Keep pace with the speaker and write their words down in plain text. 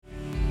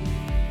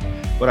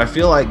What I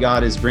feel like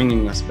God is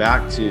bringing us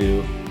back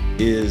to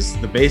is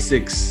the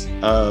basics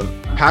of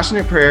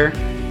passionate prayer,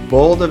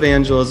 bold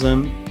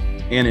evangelism,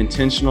 and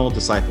intentional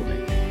disciple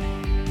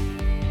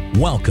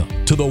making. Welcome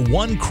to the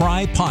One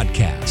Cry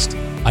Podcast,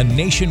 a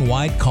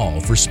nationwide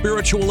call for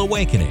spiritual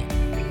awakening.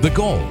 The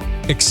goal,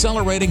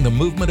 accelerating the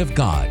movement of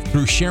God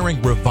through sharing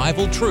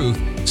revival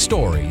truth,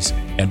 stories,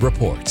 and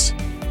reports.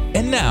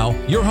 And now,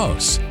 your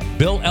hosts,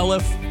 Bill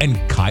Elliff and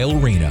Kyle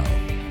Reno.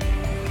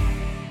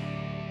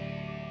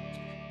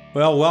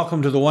 Well,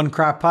 welcome to the One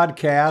Cry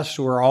Podcast.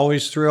 We're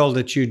always thrilled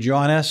that you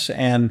join us.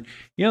 And,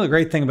 you know, the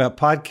great thing about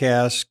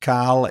podcasts,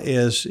 Kyle,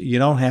 is you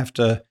don't have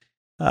to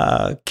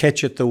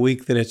catch it the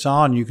week that it's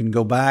on. You can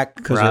go back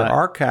because they're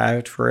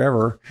archived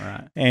forever.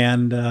 Right.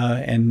 And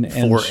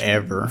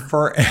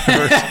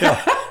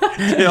Forever.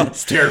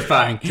 It's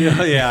terrifying. Yeah,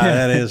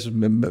 that is. I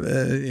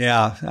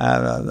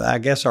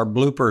guess our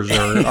bloopers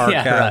are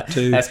archived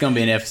too. That's going to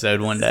be an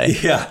episode one day.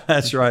 Yeah,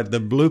 that's right.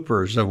 The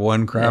bloopers of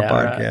One Cry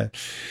Podcast. Right.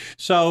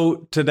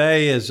 So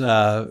today is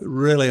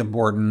really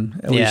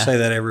important. We say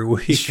that every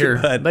week.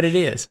 Sure, but it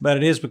is. But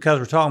it is because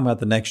we're talking about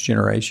the next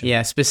generation.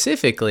 Yeah,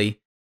 specifically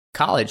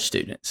college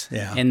students.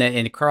 Yeah. And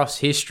across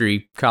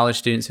history, college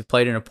students have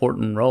played an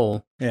important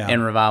role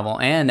in revival.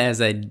 And as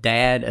a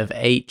dad of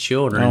 8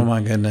 children. Oh,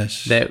 my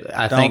goodness. That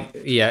I think,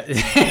 You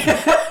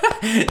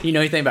know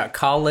anything about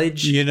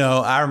college? You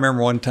know, I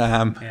remember one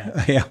time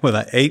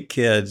with 8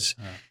 kids,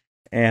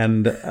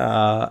 and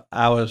I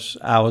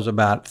was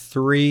about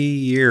 3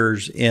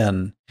 years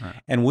in,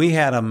 and we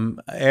had them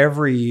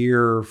every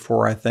year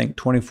for, I think,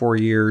 24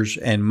 years,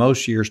 and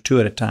most years 2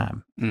 at a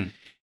time.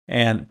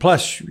 And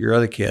plus your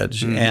other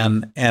kids.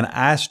 And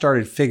I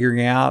started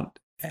figuring out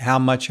how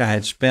much I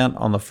had spent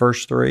on the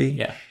first 3.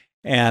 Yeah.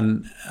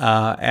 And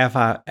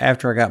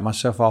after I got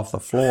myself off the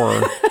floor,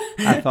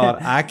 I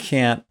thought I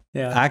can't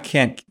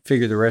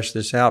figure the rest of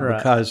this out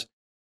because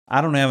I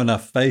don't have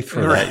enough faith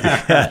for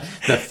that.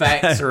 The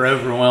facts are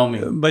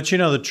overwhelming. But you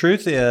know, the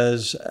truth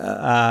is,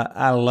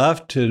 I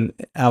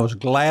was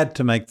glad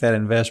to make that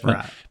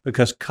investment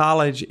because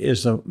college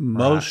is the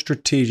most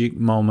strategic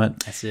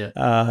moment. That's it.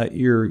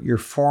 You're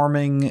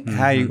forming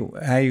how you're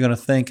going to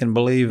think and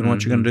believe and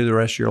what you're going to do the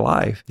rest of your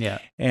life. Yeah.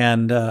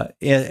 And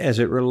as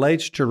it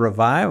relates to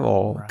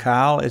revival,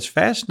 Kyle, it's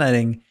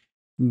fascinating.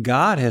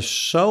 God has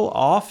so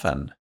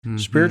often.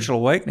 Spiritual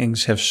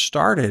awakenings have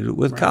started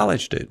with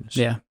college students.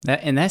 Yeah,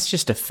 and that's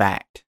just a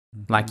fact.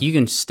 Like you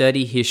can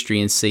study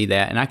history and see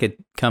that, and I could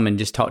come and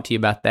just talk to you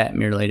about that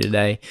merely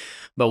today.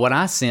 But what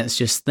I sense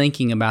just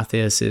thinking about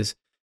this is,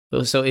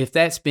 so if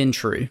that's been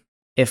true,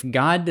 if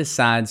God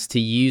decides to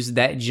use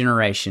that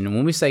generation, and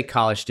when we say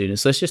college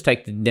students, let's just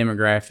take the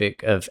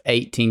demographic of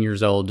 18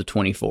 years old to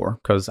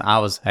 24, because I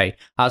was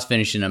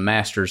finishing a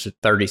master's at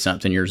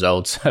 30-something years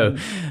old. So,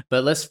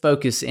 but let's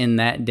focus in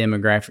that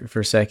demographic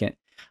for a second.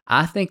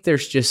 I think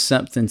there's just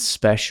something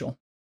special.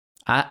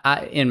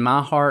 I in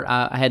my heart,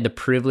 I had the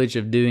privilege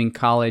of doing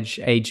college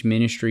age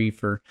ministry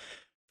for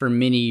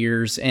many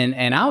years,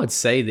 and I would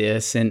say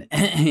this, and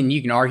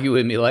you can argue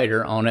with me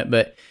later on it,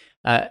 but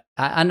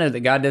I know that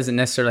God doesn't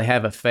necessarily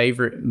have a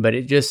favorite, but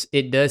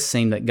it does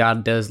seem that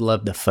God does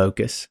love to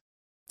focus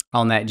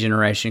on that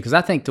generation, because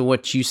I think to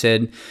what you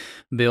said,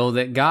 Bill,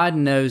 that God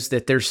knows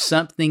that there's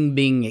something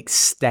being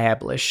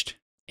established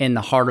in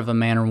the heart of a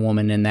man or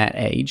woman in that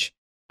age.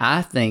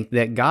 I think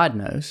that God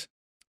knows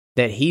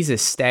that He's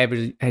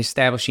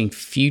establishing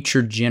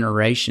future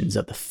generations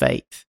of the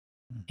faith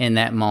in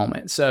that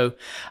moment. So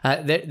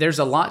there's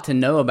a lot to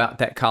know about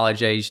that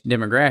college age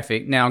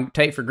demographic. Now,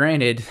 take for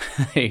granted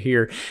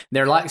here,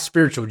 they're like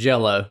spiritual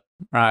jello,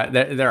 right?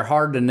 They're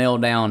hard to nail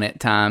down at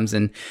times,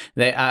 and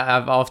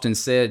I've often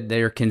said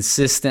they're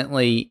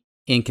consistently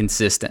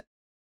inconsistent.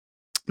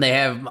 They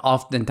have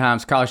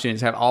oftentimes, college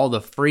students have all the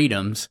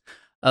freedoms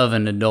of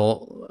an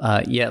adult,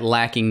 yet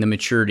lacking the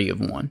maturity of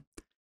one.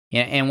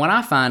 And what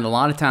I find a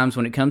lot of times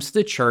when it comes to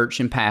the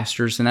church and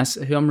pastors, and that's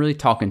who I'm really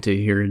talking to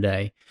here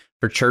today,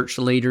 for church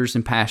leaders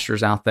and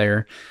pastors out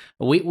there,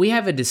 we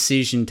have a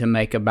decision to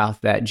make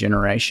about that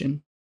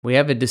generation. We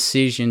have a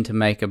decision to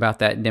make about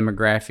that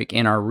demographic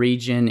in our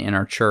region, in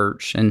our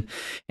church. And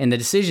the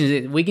decision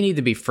is that we can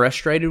either be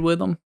frustrated with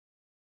them.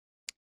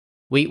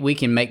 We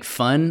can make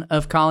fun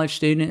of college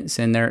students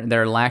and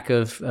their lack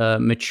of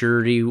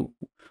maturity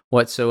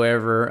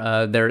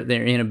whatsoever, their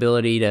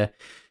inability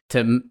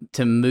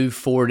to move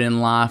forward in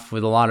life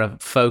with a lot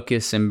of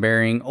focus and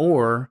bearing,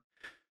 or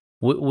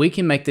we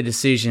can make the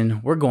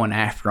decision, we're going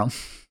after them.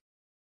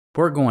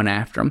 We're going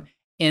after them.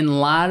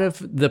 In light of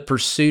the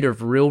pursuit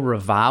of real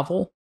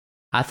revival,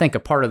 I think a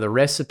part of the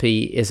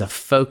recipe is a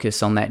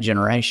focus on that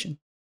generation,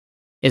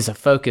 is a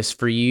focus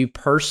for you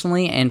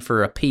personally and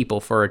for a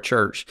people, for a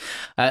church.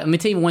 Let me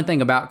tell you one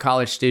thing about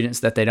college students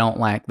that they don't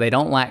lack. They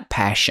don't lack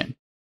passion.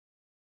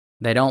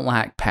 They don't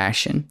lack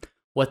passion.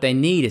 What they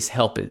need is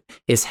help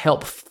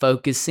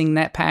focusing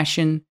that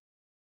passion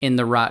in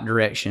the right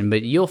direction.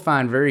 But you'll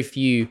find very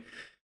few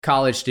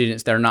college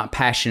students that are not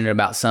passionate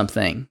about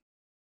something.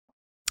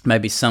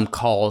 maybe some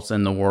cause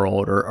in the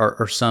world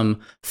or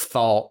some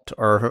thought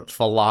or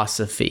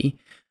philosophy.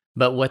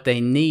 But what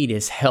they need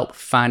is help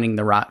finding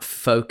the right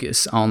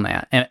focus on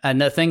that. And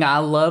another thing I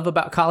love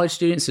about college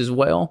students as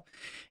well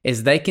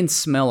is they can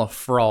smell a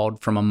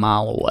fraud from a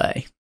mile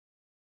away.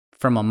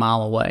 From a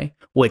mile away,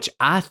 which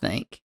I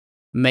think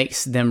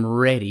makes them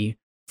ready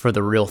for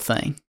the real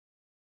thing.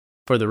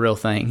 For the real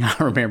thing. I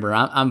remember,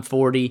 I'm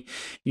 40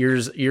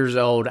 years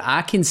old.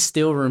 I can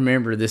still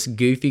remember this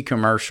goofy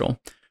commercial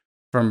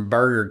from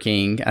Burger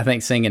King, I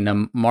think singing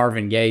the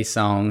Marvin Gaye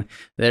song,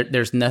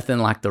 there's nothing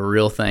like the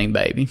real thing,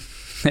 baby.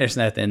 There's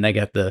nothing. They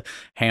got the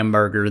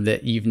hamburger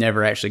that you've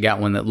never actually got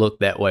one that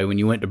looked that way when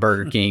you went to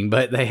Burger King,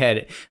 but they had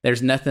it.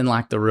 There's nothing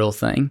like the real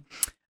thing.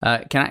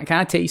 Can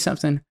I tell you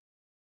something?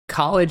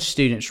 College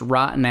students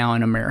right now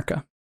in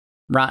America,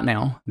 right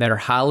now, that are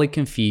highly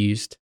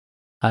confused,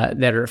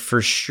 that are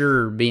for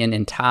sure being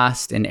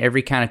enticed and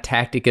every kind of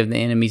tactic of the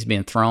enemy's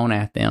being thrown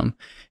at them.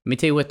 Let me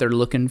tell you what they're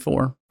looking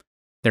for.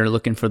 They're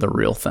looking for the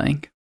real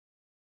thing.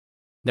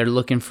 They're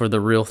looking for the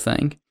real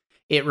thing.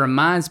 It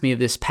reminds me of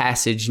this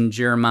passage in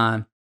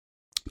Jeremiah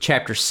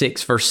chapter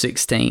 6, verse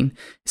 16.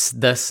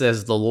 Thus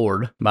says the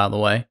Lord, by the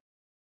way.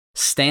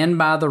 Stand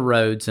by the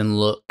roads and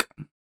look.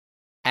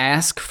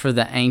 Ask for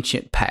the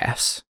ancient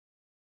paths,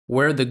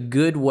 where the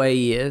good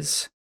way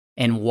is,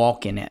 and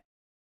walk in it,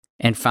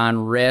 and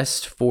find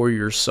rest for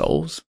your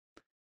souls.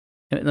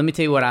 Let me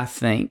tell you what I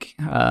think.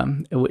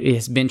 It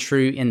has been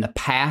true in the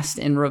past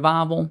in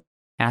revival.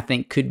 I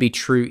think could be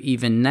true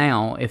even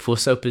now if we'll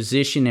so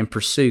position and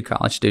pursue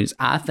college students.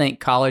 I think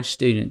college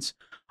students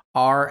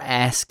are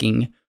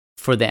asking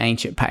for the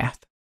ancient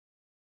path.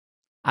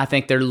 I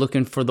think they're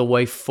looking for the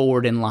way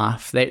forward in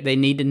life. They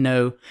need to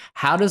know,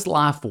 how does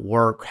life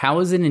work? How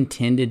is it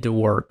intended to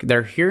work?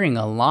 They're hearing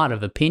a lot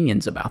of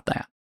opinions about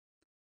that.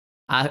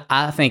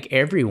 I think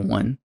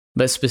everyone,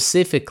 but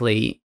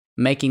specifically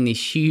making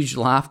these huge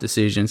life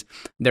decisions,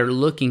 they're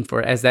looking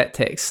for, as that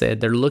text said,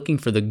 they're looking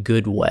for the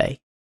good way.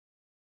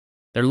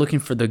 They're looking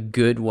for the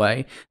good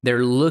way.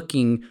 They're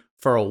looking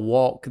for a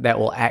walk that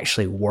will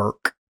actually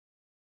work.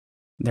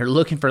 They're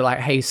looking for like,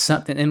 hey,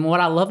 something. And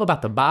what I love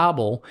about the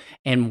Bible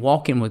and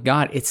walking with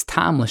God, it's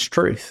timeless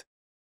truth.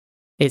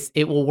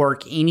 It will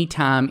work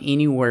anytime,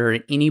 anywhere,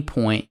 at any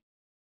point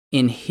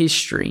in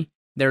history.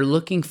 They're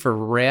looking for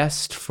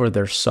rest for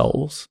their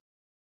souls.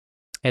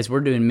 As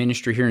we're doing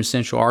ministry here in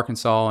Central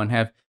Arkansas and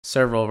have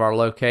several of our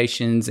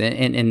locations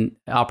and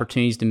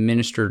opportunities to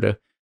minister to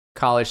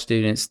college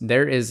students,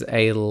 there is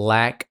a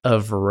lack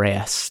of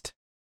rest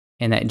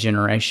in that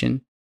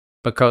generation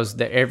because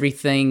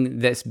everything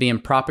that's being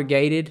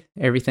propagated,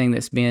 everything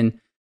that's being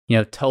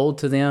told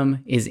to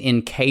them is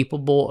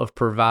incapable of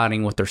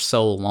providing what their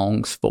soul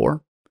longs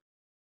for.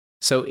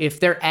 So if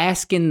they're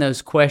asking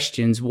those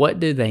questions, what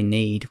do they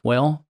need?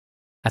 Well,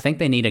 I think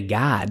they need a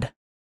guide.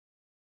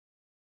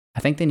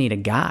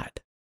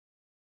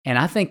 And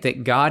I think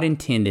that God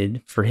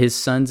intended for his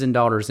sons and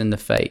daughters in the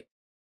faith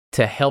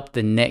to help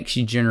the next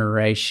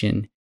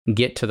generation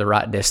get to the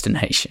right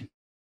destination.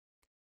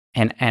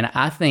 And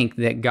I think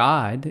that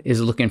God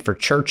is looking for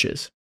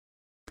churches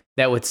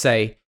that would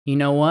say, you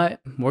know what?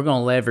 We're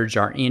going to leverage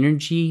our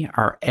energy,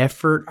 our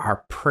effort,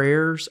 our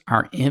prayers,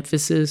 our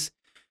emphasis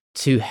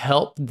to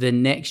help the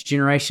next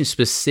generation,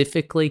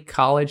 specifically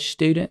college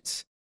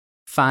students,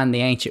 find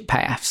the ancient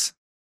paths,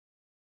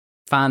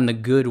 find the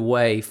good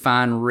way,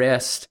 find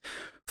rest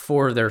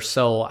for their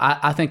soul.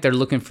 I think they're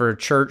looking for a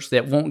church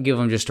that won't give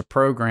them just a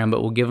program,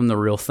 but will give them the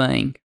real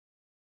thing.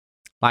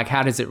 Like,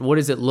 what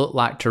does it look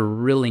like to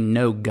really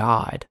know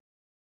God?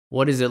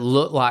 What does it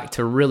look like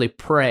to really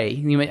pray?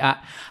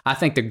 I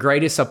think the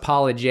greatest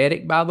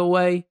apologetic, by the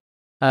way,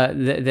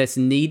 that's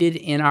needed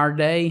in our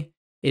day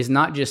is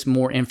not just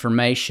more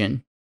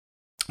information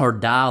or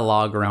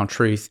dialogue around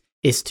truth,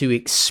 is to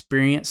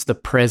experience the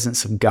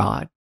presence of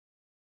God.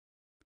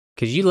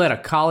 Because you let a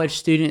college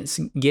student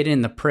get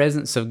in the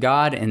presence of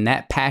God and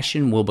that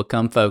passion will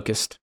become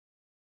focused.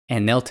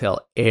 And they'll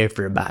tell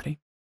everybody.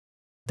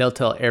 They'll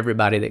tell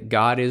everybody that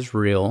God is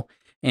real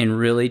and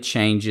really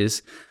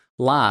changes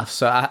life.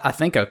 So I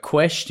think a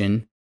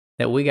question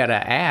that we got to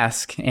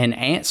ask and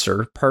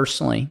answer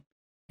personally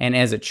and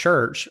as a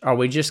church, are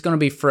we just going to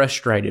be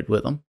frustrated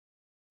with them?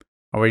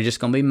 Are we just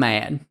going to be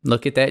mad?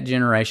 Look at that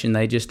generation,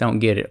 they just don't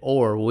get it.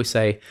 Or will we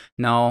say,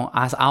 no,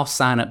 I'll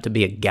sign up to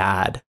be a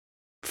guide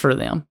for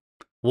them.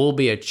 We'll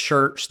be a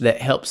church that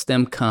helps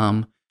them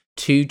come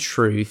to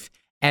truth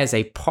as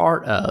a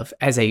part of,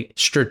 as a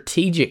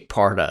strategic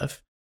part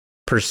of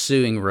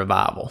pursuing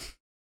revival.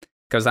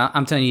 Because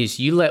I'm telling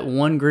you let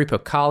one group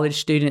of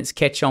college students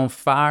catch on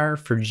fire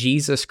for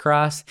Jesus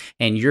Christ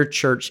and your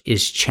church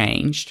is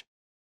changed.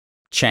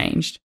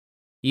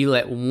 You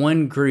let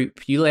one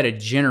group, you let a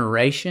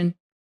generation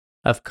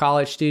of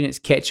college students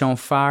catch on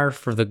fire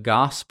for the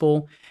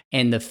gospel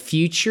and the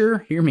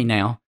future, hear me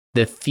now,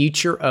 the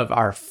future of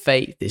our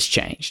faith is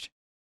changed.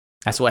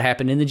 That's what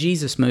happened in the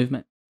Jesus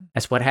movement.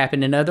 That's what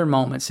happened in other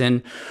moments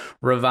in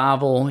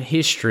revival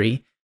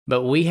history.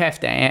 But we have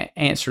to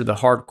answer the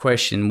hard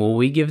question. Will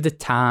we give the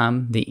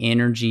time, the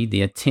energy,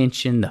 the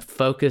attention, the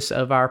focus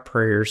of our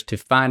prayers to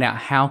find out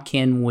how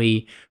can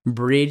we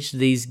bridge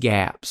these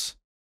gaps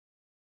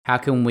How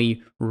can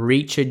we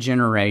reach a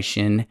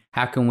generation?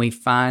 How can we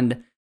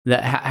find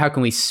that? How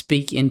can we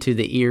speak into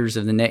the ears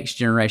of the next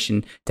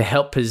generation to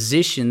help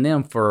position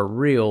them for a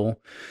real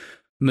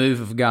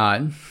move of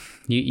God?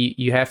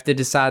 You have to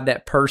decide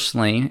that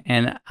personally.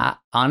 And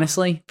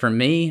honestly, for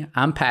me,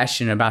 I'm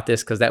passionate about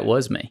this because that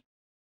was me.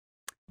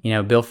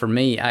 Bill, for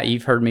me,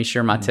 you've heard me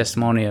share my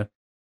testimony of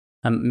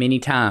many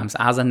times.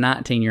 I was a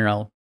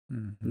 19-year-old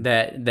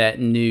that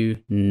knew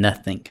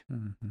nothing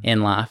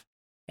in life,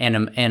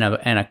 and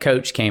a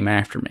coach came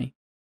after me,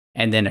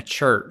 and then a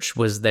church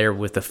was there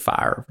with the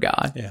fire of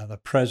God. Yeah, the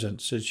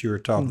presence that you were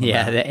talking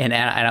about. Yeah,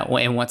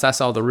 and once I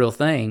saw the real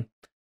thing,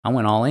 I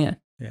went all in.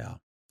 Yeah.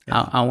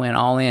 I went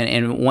all in,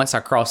 and once I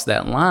crossed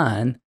that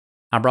line,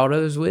 I brought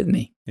others with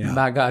me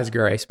by God's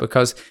grace.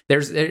 Because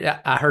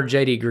I heard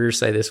J.D. Greer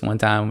say this one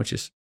time, which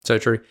is so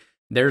true.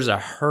 There's a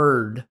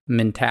herd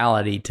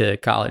mentality to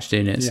college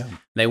students. Yeah.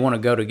 They want to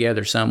go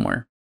together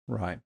somewhere.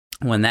 Right.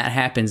 When that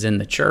happens in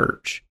the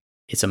church,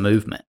 it's a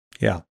movement.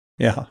 Yeah.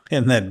 Yeah.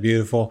 Isn't that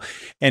beautiful?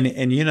 And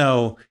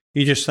you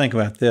just think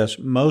about this.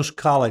 Most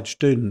college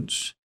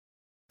students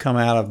come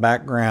out of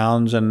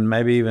backgrounds and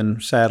maybe even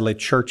sadly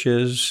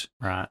churches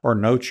or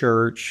no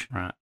church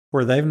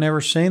where they've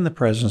never seen the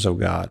presence of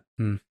God.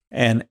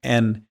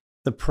 And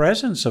the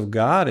presence of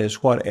God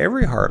is what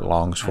every heart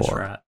longs for.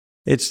 Right.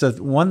 It's the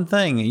one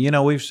thing,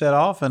 we've said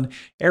often,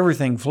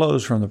 everything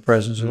flows from the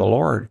presence of the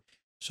Lord.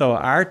 So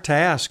our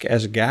task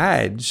as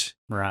guides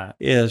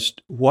is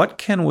what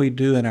can we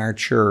do in our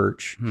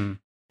church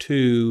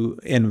to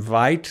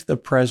invite the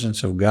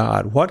presence of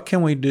God? What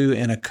can we do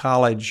in a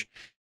college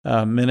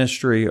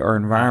ministry or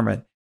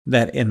environment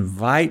that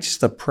invites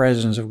the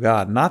presence of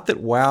God? Not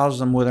that wows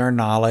them with our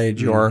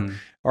knowledge or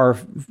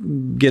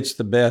gets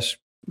the best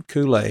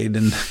Kool-Aid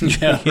and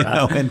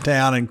in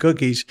town and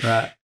cookies.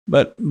 Right.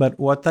 But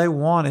what they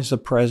want is the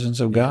presence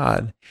of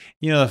God.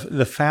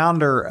 The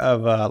founder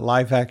of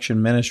Life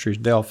Action Ministries,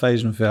 Dale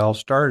Faisenfeld,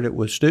 started it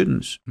with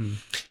students.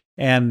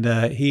 And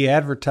he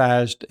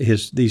advertised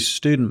these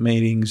student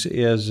meetings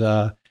is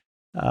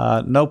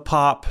no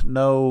pop,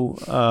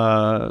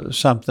 no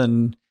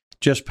something,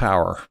 just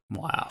power.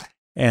 Wow.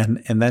 And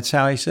that's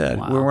how he said,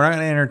 we're not going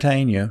to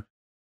entertain you.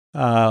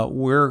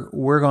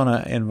 We're going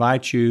to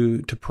invite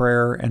you to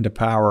prayer and to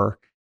power.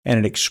 And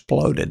it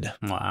exploded.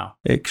 Wow.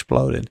 It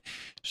exploded.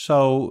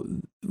 So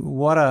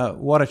what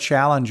a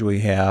challenge we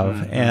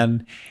have.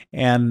 And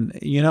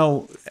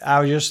I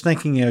was just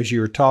thinking as you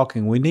were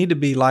talking, we need to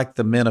be like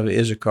the men of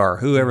Issachar,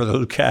 whoever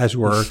those guys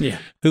were,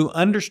 who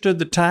understood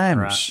the times.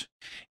 Right.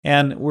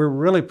 And we're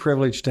really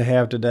privileged to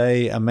have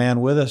today a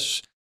man with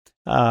us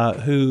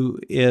who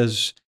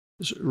is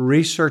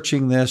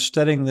researching this,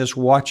 studying this,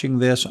 watching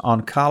this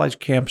on college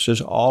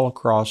campuses all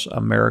across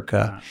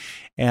America. Right.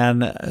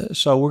 And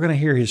so we're going to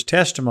hear his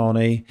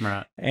testimony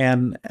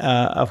and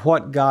of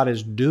what God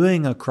is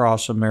doing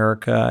across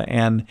America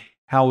and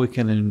how we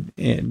can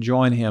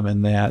join him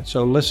in that.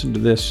 So listen to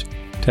this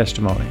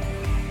testimony.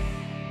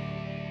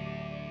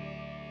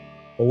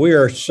 Well, we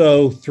are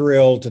so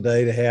thrilled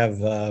today to have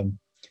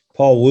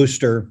Paul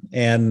Worcester.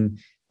 And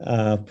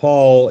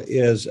Paul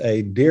is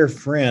a dear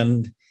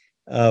friend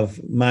of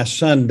my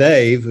son,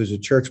 Dave, who's a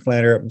church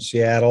planter up in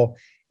Seattle.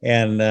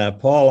 And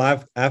Paul,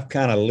 I've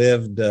kind of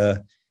lived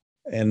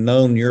and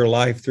known your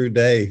life through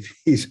Dave.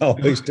 He's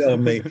always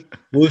telling me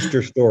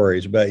Worcester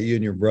stories about you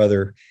and your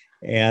brother.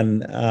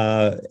 And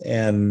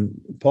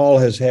Paul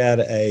has had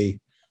a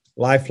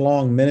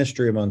lifelong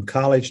ministry among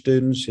college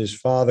students. His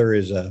father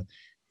is a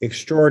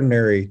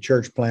extraordinary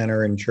church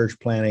planter and church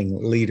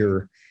planting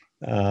leader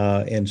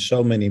in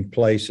so many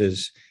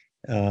places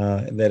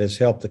that has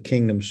helped the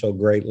kingdom so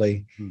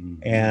greatly.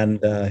 And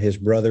his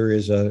brother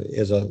is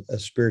a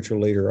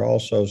spiritual leader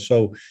also.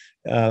 So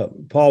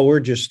Paul, we're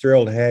just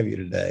thrilled to have you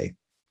today.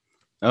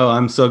 Oh,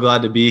 I'm so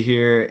glad to be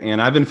here. And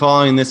I've been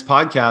following this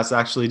podcast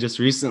actually just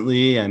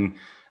recently, and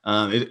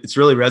it's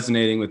really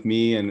resonating with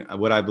me and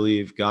what I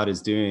believe God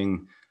is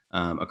doing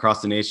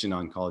across the nation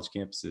on college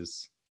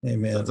campuses.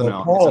 Amen. So it's an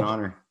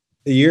honor.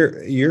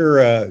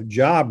 Your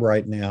job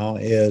right now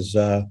is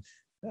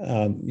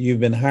you've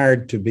been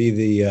hired to be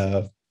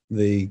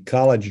the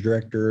college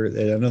director.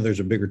 I know there's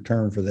a bigger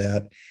term for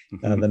that.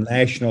 The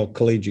national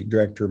collegiate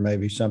director,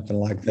 maybe something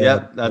like that.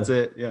 Yep, that's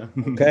it. Yeah.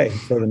 Okay,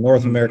 for the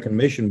North American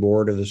Mission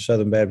Board of the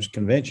Southern Baptist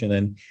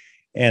Convention,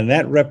 and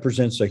that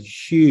represents a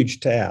huge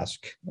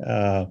task.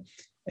 How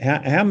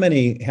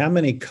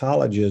many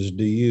colleges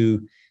do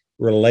you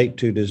relate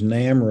to? Does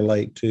NAM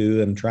relate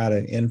to and try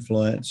to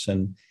influence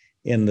and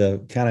in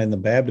the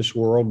Baptist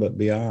world, but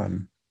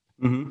beyond?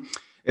 Mm-hmm.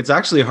 It's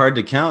actually hard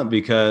to count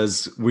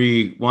because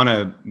we want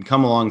to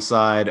come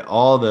alongside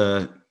all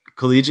the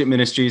collegiate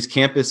ministries,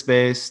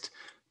 campus-based,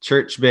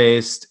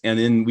 church-based, and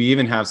then we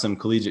even have some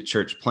collegiate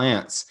church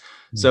plants.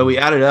 So we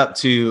added up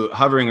to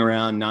hovering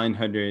around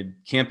 900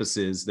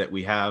 campuses that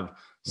we have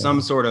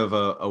some sort of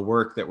a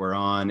work that we're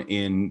on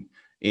in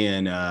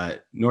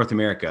North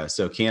America,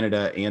 so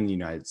Canada and the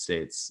United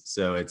States.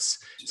 So it's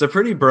a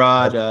pretty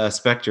broad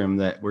spectrum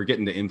that we're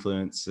getting to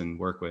influence and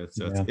work with.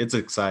 So it's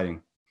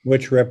exciting.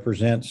 Which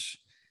represents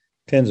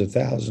tens of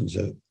thousands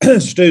of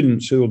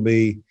students who will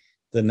be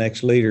the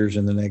next leaders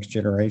in the next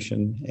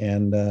generation.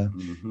 And the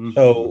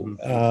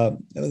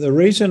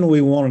reason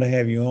we wanted to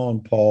have you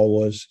on, Paul,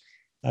 was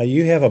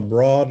you have a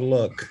broad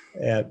look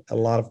at a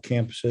lot of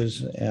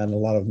campuses and a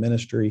lot of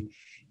ministry.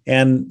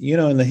 And,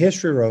 in the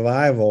history of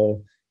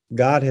revival,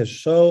 God has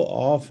so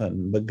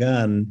often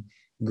begun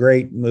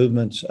great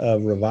movements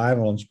of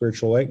revival and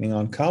spiritual awakening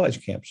on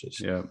college campuses.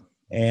 Yeah.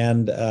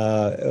 And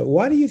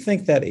why do you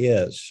think that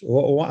is?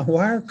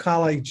 Why are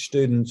college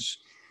students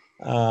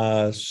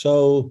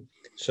so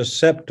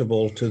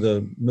susceptible to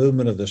the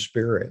movement of the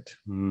Spirit?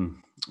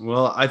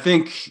 Well, I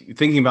think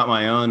thinking about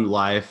my own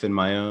life and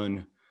my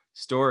own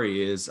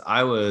story is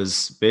I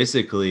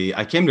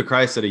came to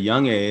Christ at a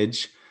young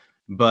age,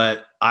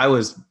 but I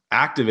was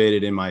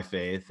activated in my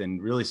faith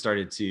and really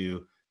started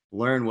to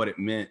learn what it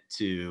meant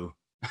to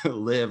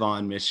live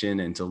on mission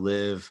and to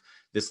live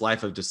this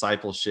life of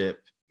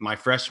discipleship. My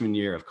freshman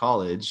year of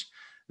college,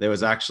 there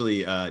was actually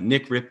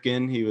Nick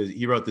Ripken.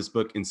 He wrote this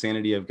book,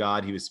 Insanity of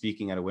God. He was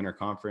speaking at a winter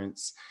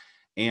conference,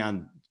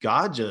 and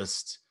God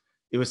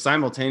it was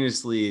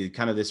simultaneously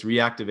kind of this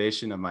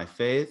reactivation of my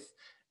faith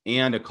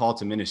and a call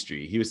to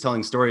ministry. He was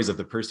telling stories of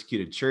the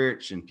persecuted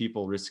church and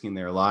people risking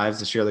their lives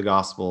to share the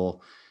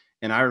gospel.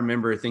 And I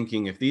remember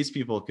thinking, if these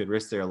people could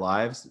risk their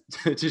lives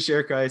to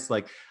share Christ,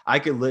 like I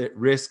could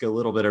risk a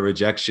little bit of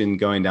rejection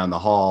going down the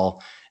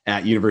hall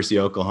at University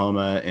of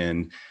Oklahoma.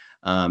 And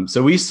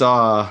so we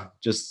saw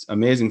just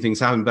amazing things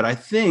happen. But I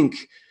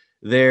think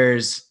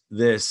there's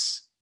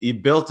this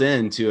built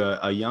into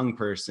a young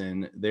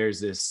person, there's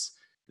this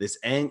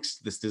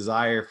angst, this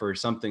desire for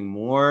something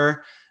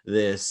more,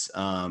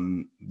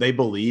 they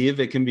believe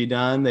it can be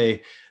done.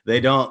 They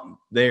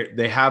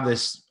have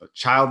this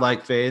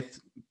childlike faith,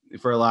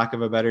 for lack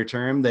of a better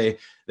term. They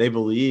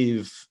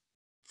believe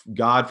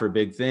God for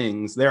big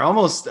things. They're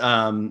almost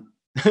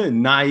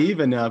naive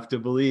enough to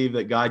believe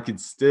that God could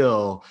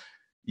still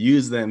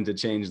use them to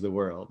change the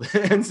world.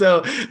 And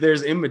so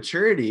there's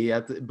immaturity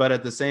but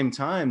at the same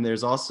time,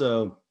 there's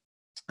also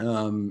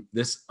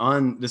this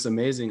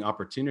amazing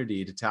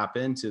opportunity to tap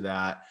into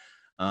that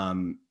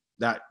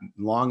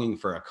longing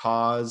for a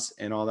cause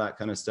and all that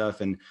kind of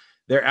stuff. And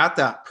they're at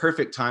that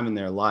perfect time in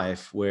their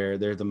life where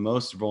they're the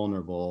most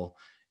vulnerable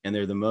and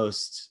they're the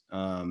most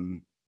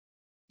kind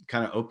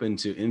of open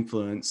to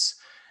influence.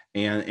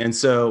 And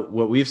so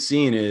what we've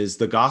seen is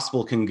the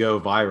gospel can go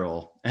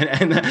viral.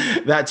 And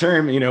that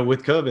term,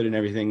 with COVID and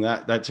everything,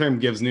 that term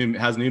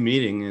has new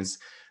meanings.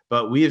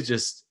 But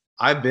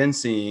I've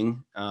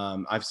seen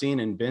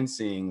and been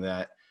seeing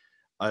that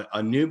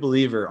a new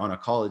believer on a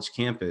college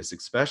campus,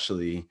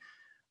 especially,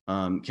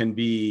 can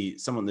be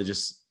someone that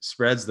just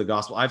spreads the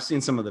gospel. I've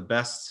seen some of the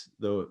best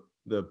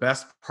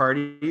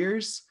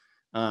partiers,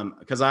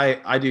 because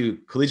I do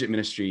collegiate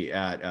ministry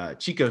at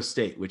Chico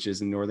State, which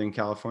is in Northern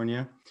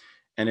California,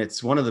 and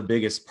it's one of the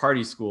biggest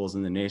party schools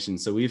in the nation.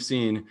 So we've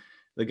seen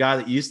the guy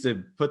that used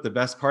to put the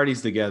best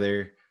parties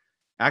together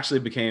actually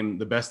became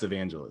the best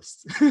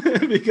evangelist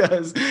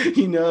because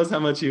he knows how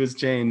much he was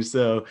changed.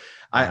 So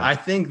I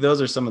think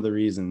those are some of the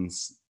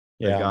reasons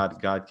that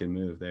God can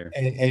move there.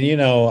 And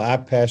I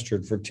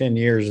pastored for 10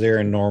 years there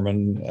in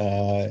Norman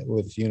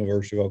with the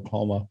University of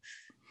Oklahoma.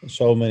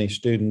 So many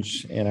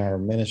students in our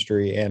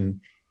ministry,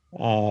 and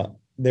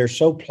they're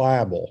so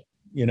pliable.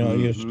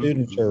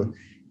 Students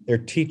they're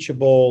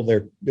teachable.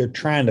 They're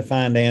trying to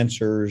find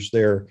answers.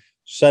 They're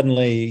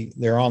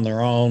on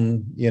their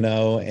own,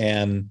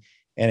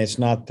 and it's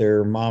not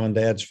their mom and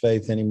dad's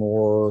faith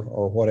anymore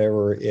or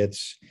whatever.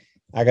 It's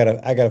I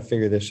gotta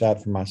figure this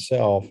out for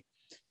myself.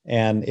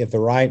 And if the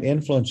right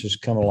influences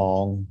come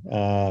along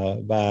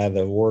by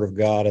the Word of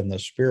God and the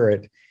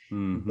Spirit,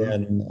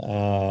 then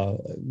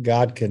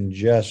God can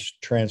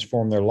just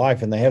transform their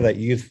life, and they have that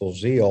youthful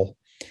zeal.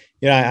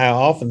 I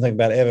often think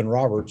about Evan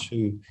Roberts,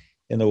 who,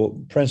 in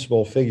the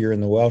principal figure in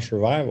the Welsh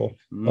revival.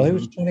 Well, he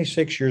was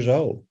 26 years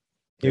old.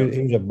 He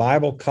was a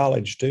Bible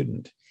college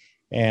student,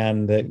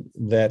 and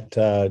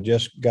that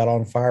just got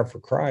on fire for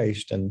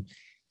Christ, and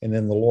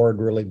then the Lord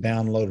really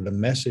downloaded a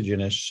message in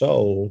his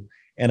soul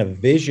and a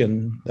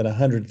vision that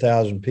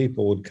 100,000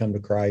 people would come to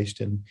Christ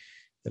in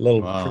the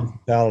little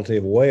principality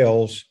of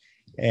Wales.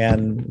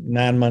 And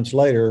 9 months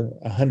later,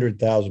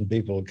 100,000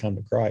 people had come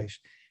to Christ,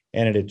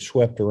 and it had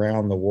swept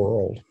around the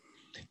world.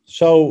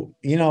 So,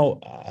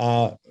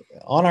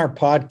 on our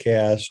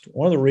podcast,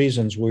 one of the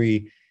reasons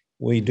we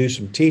do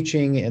some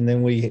teaching and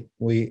then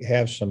we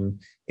have some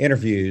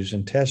interviews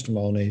and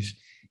testimonies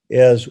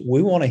is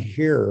we want to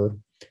hear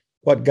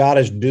what God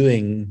is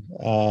doing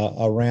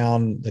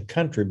around the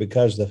country,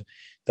 because the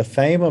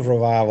fame of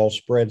revival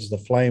spreads the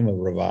flame of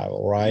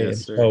revival, right?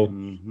 Yes, sir.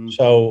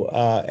 So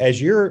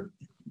as you're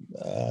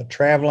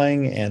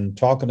traveling and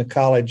talking to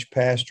college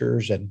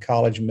pastors and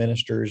college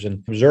ministers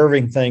and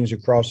observing things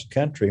across the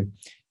country,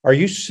 are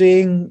you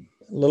seeing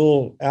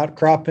little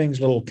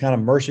outcroppings, little kind of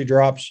mercy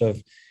drops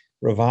of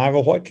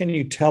revival? What can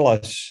you tell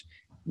us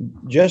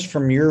just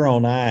from your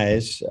own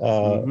eyes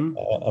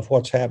of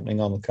what's happening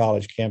on the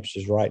college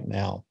campuses right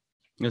now?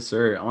 Yes,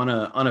 sir. On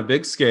a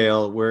big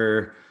scale,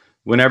 we're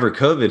whenever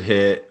COVID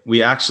hit,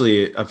 we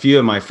actually, a few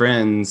of my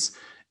friends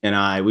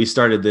and we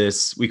started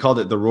this, we called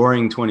it the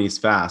Roaring 20s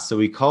Fast.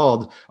 So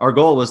our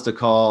goal was to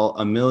call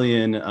 1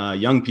 million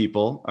young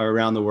people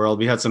around the world.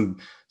 We had some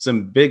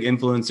big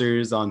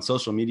influencers on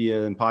social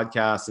media and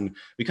podcasts, and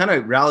we kind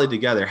of rallied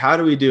together. How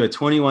do we do a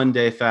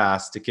 21-day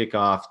fast to kick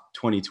off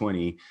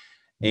 2020?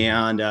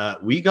 And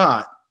we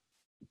got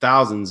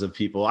thousands of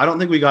people. I don't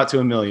think we got to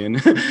 1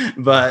 million,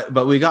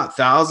 but we got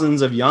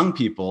thousands of young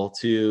people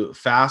to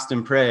fast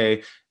and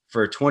pray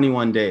for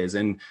 21 days.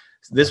 And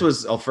this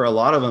was, for a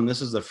lot of them,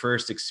 this was the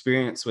first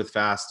experience with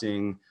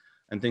fasting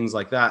and things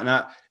like that.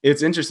 And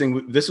it's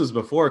interesting. This was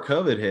before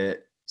COVID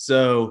hit.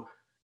 So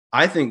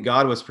I think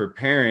God was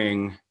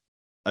preparing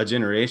a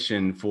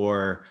generation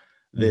for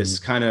this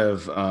kind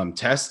of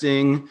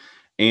testing.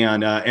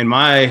 And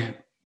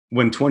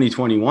when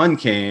 2021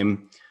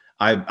 came,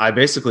 I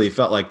basically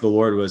felt like we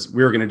were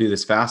going to do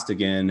this fast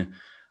again.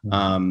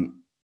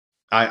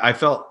 I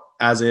felt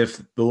as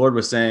if the Lord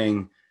was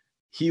saying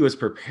he was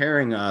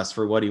preparing us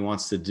for what he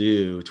wants to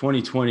do.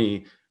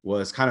 2020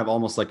 was kind of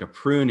almost like a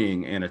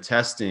pruning and a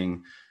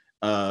testing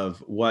of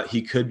what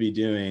he could be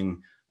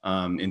doing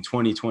in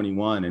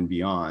 2021 and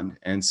beyond.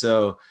 And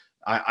so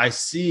I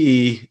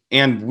see,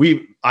 and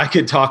I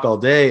could talk all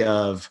day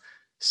of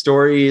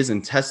stories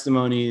and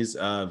testimonies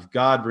of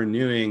God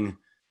renewing,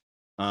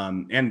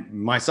 and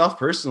myself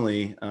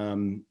personally,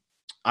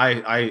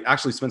 I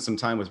actually spent some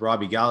time with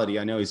Robbie Gallaty.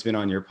 I know he's been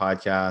on your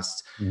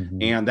podcast,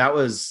 and that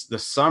was the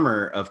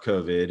summer of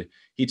COVID.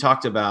 He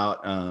talked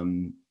about,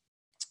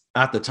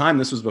 at the time,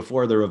 this was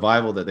before the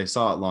revival that they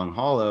saw at Long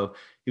Hollow.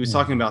 He was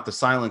talking about the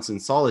silence and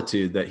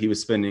solitude that he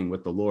was spending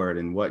with the Lord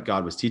and what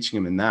God was teaching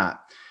him in that.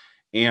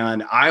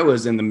 And I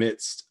was in the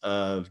midst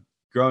of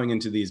growing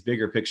into these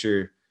bigger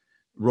picture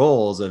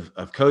roles of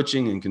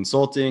coaching and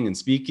consulting and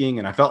speaking.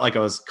 And I felt like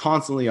I was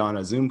constantly on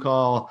a Zoom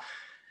call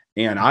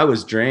and I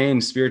was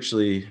drained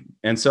spiritually.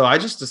 And so I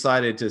just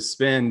decided to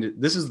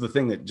this is the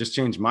thing that just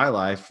changed my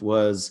life,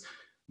 was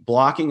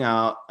blocking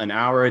out an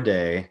hour a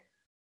day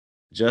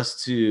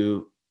just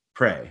to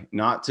pray,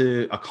 not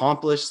to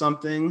accomplish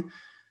something,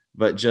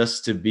 but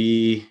just to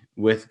be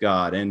with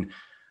God. And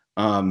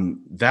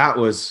that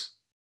was,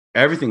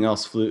 everything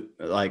else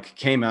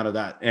came out of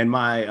that. And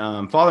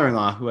my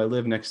father-in-law, who I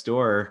live next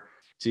door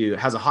to,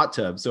 has a hot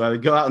tub. So I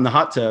would go out in the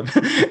hot tub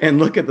and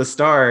look at the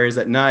stars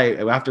at night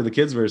after the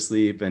kids were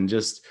asleep. And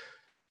just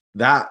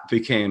that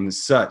became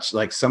such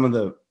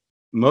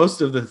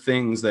most of the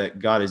things that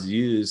God has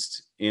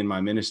used in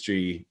my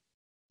ministry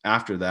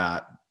after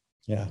that.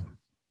 Yeah.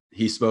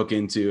 He spoke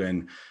into,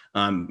 and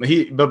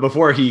but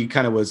before he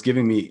kind of was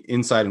giving me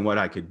insight in what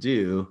I could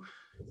do,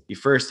 he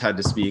first had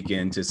to speak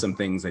into some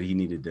things that he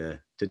needed to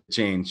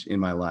change in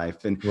my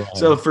life. And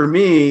so for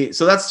me,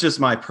 so that's just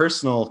my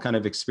personal kind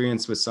of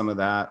experience with some of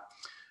that,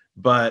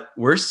 but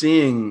we're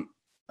seeing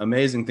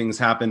amazing things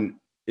happen.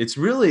 It's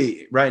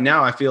really, right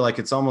now, I feel like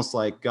it's almost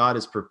like God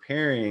is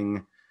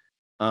preparing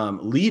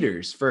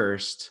leaders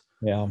first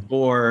and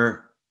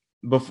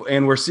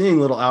we're seeing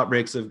little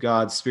outbreaks of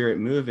God's Spirit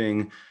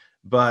moving.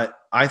 But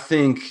I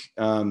think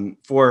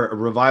for a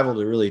revival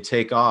to really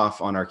take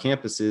off on our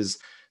campuses,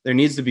 there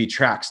needs to be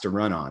tracks to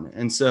run on.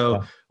 And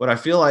so what I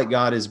feel like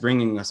God is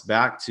bringing us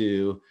back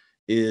to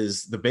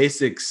is the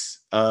basics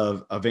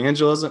of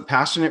evangelism,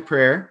 passionate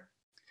prayer,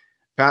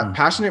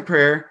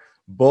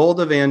 bold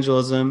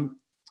evangelism,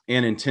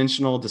 and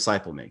intentional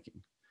disciple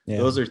making.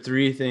 Those are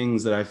three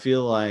things that I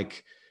feel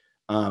like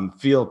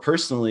feel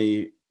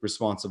personally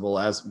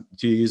responsible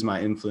to use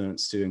my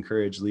influence to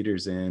encourage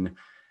leaders in.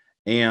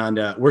 And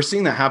we're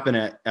seeing that happen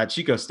at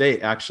Chico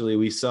State. Actually,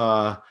 we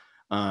saw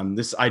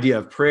this idea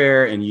of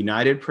prayer and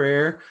united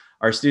prayer.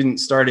 Our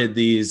students started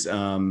these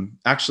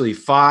actually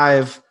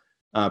 5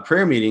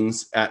 prayer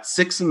meetings at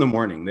 6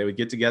 a.m. They would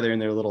get together in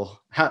their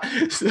little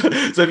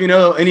so if you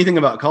know anything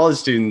about college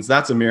students,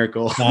 that's a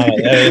miracle. That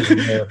is a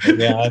miracle.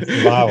 Yeah, that's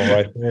the Bible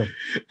right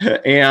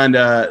there.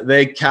 And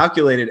they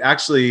calculated,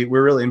 actually,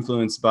 we're really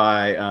influenced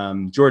by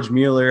George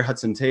Mueller,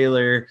 Hudson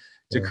Taylor,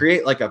 to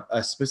create like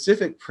a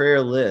specific prayer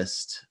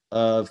list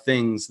of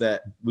things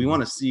that we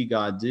want to see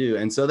God do.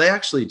 And so they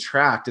actually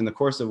tracked, in the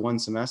course of one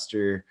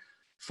semester,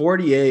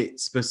 48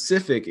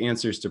 specific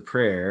answers to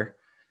prayer,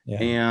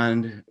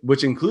 and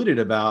which included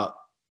about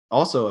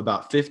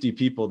 50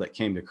 people that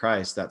came to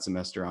Christ that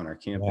semester on our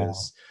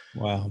campus.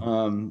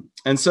 Wow.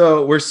 And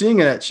so we're seeing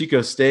it at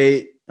Chico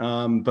State,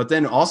 but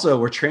then also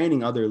we're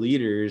training other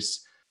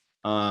leaders.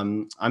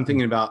 I'm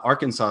thinking about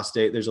Arkansas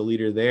State. There's a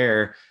leader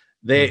there.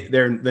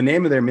 The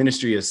name of their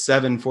ministry is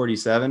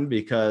 747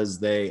 because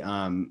their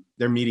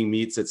meeting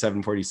meets at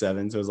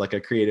 747. So it was like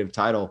a creative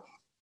title.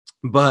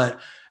 But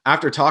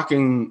after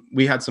talking,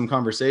 we had some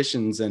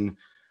conversations, and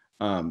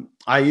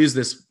I use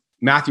this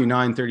Matthew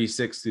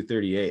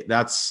 9:36-38.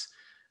 That's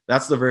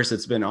the verse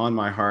that's been on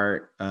my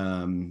heart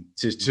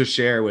to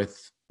share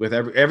with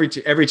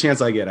every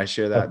chance I get. I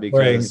share that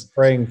because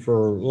praying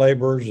for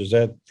laborers, is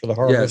that for the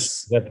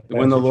harvest? Yes.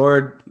 When the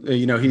Lord,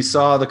 he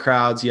saw the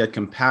crowds, he had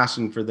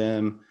compassion for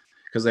them,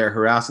 because they are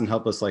harassed and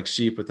helpless like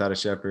sheep without a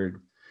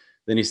shepherd.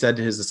 Then he said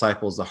to his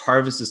disciples, the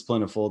harvest is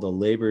plentiful, the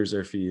laborers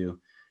are few.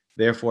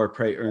 Therefore,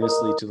 pray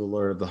earnestly to the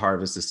Lord of the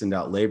harvest to send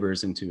out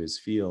laborers into his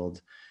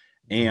field.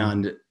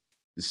 And it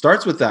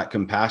starts with that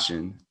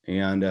compassion.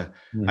 And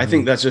I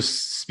think that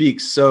just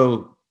speaks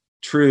so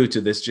true to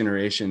this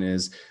generation.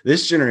 Is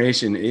this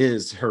generation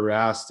is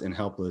harassed and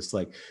helpless.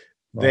 Like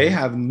they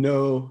have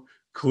no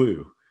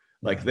clue.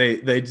 Like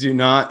they do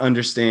not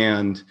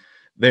understand.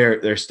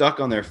 They're stuck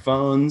on their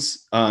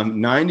phones.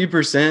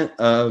 90%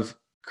 of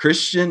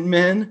Christian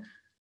men,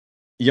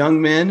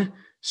 young men,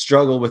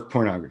 struggle with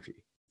pornography.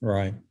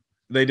 Right.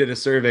 They did a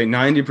survey,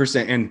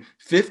 90% and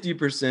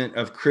 50%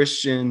 of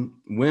Christian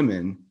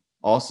women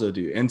also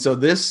do. And so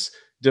this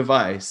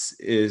device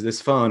is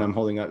this phone I'm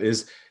holding up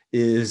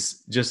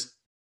is just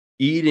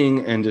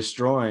eating and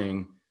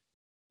destroying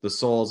the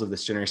souls of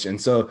this generation.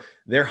 And so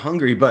they're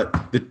hungry, but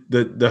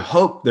the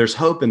hope, there's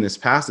hope in this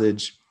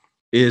passage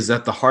is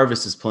that the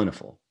harvest is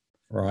plentiful.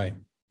 Right.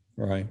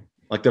 Right.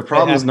 Like the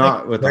problem is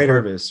not with the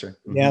harvest.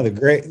 Yeah.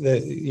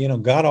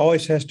 God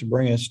always has to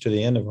bring us to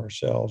the end of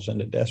ourselves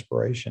into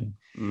desperation.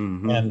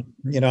 And,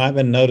 I've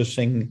been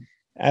noticing,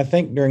 I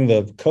think during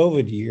the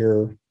COVID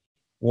year,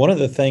 one of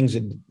the things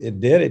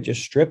it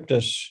just stripped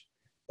us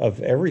of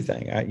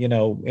everything,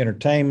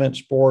 entertainment,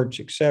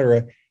 sports,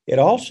 etc. It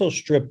also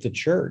stripped the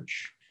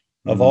church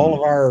of all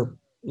of our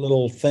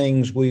little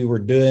things we were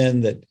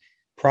doing that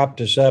propped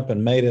us up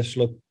and made us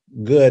look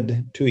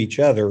good to each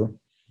other.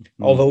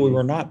 Although we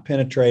were not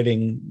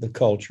penetrating the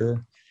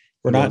culture,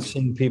 we're not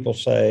seeing people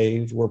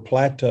saved, we're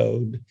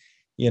plateaued,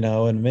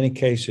 in many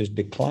cases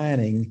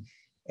declining.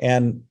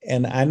 And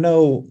I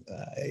know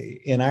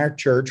in our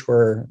church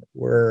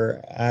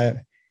where I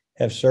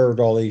have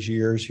served all these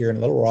years here in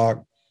Little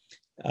Rock,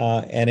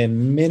 and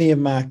in many of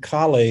my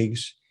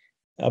colleagues,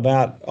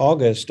 about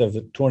August of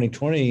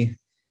 2020,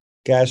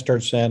 guys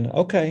start saying,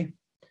 okay,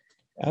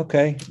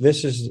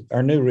 this is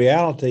our new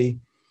reality.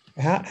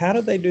 How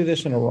did they do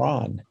this in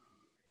Iran?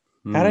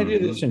 How do they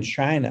do this in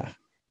China?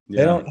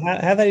 They don't.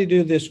 How do they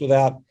do this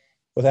without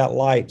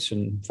lights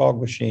and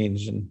fog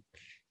machines and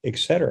et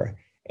cetera?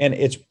 And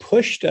it's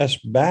pushed us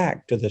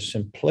back to the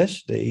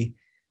simplicity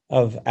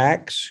of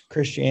Acts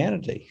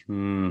Christianity.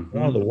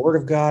 The Word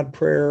of God,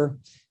 prayer,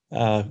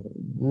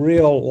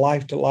 real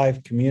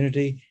life-to-life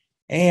community,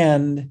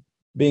 and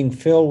being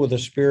filled with the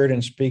Spirit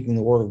and speaking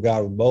the Word of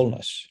God with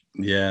boldness.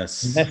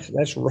 Yes, and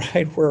that's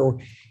right where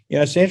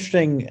it's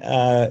interesting.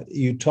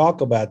 You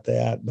talk about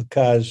that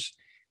because.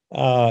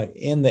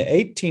 In the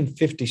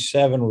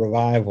 1857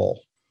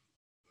 revival,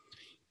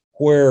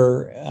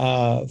 where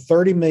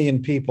 30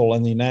 million people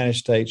in the United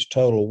States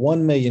total,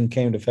 1 million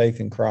came to faith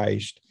in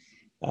Christ,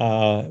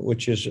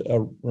 which is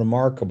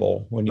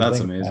remarkable when you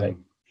think about it.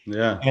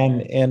 Yeah.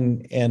 And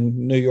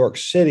in New York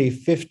City,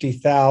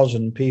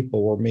 50,000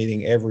 people were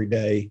meeting every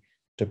day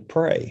to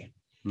pray.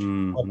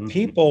 Well,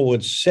 people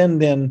would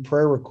send in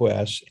prayer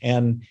requests,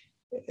 and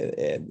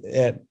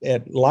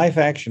at Life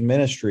Action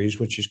Ministries,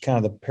 which is kind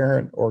of the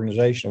parent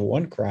organization of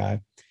One Cry,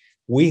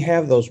 we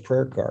have those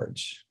prayer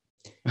cards.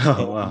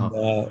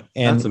 Wow.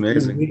 And that's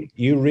amazing.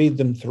 You read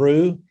them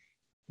through,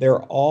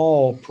 they're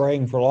all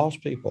praying for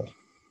lost people,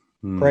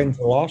 praying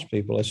for lost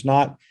people. It's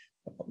not,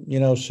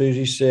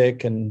 Susie's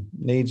sick and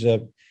needs she's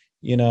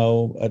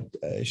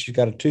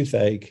got a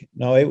toothache.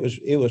 No, it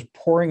was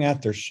pouring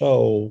out their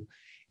soul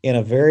in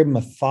a very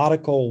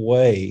methodical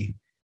way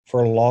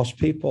for lost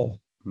people.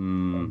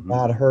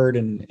 God heard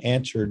and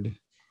answered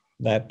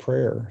that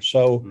prayer.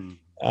 So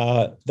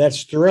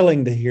that's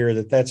thrilling to hear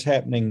that that's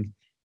happening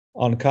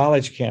on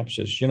college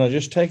campuses,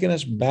 just taking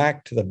us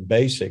back to the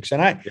basics.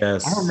 And I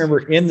remember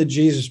in the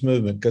Jesus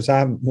movement, because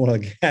I'm one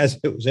of the guys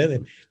that was in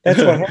it, that's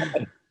what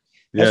happened.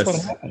 That's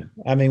what happened.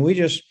 I mean, we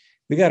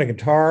got a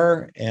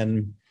guitar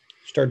and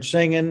started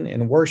singing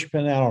and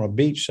worshiping out on a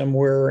beach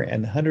somewhere,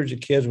 and hundreds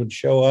of kids would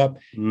show up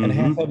and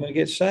half of them would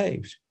get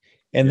saved.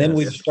 And then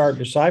we'd start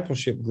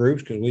discipleship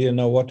groups because we didn't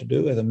know what to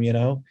do with them,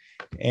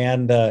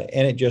 and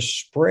it just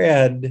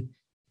spread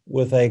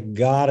with a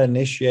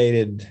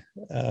God-initiated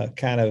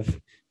kind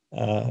of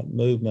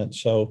movement.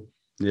 So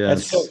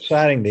that's so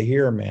exciting to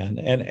hear, man.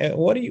 And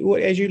what do you,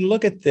 as you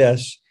look at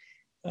this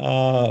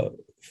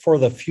for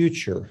the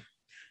future,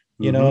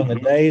 in the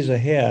days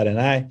ahead, and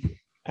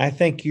I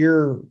think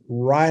you're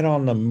right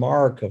on the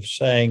mark of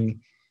saying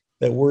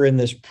that we're in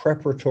this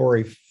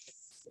preparatory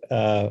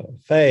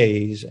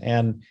phase,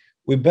 and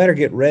we better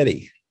get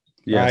ready,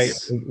 right?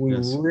 We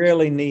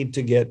really need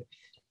to get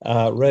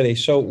ready.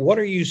 So what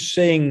are you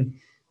seeing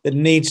that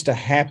needs to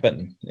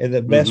happen in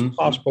the best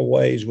possible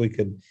ways we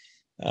could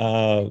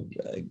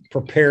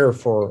prepare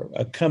for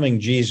a coming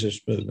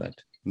Jesus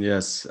movement?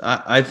 Yes,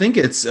 I think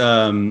it's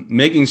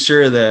making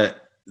sure that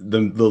the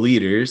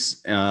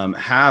leaders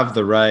have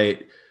the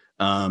right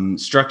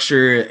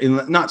structure,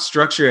 not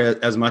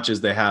structure as much as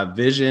they have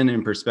vision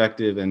and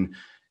perspective and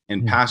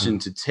passion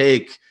to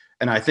take.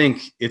 And I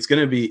think it's going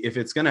to be, if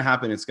it's going to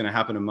happen, it's going to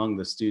happen among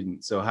the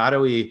students. So how do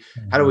we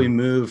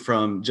move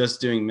from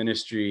just doing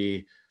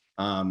ministry,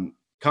 come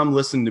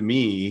listen to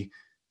me,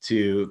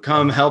 to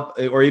come help,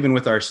 or even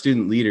with our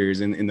student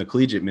leaders in the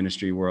collegiate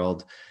ministry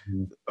world,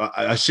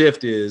 a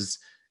shift is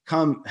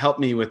come help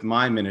me with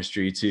my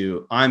ministry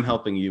to I'm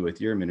helping you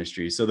with your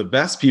ministry. So the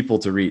best people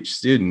to reach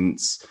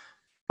students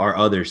are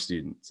other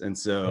students. And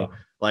so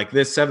like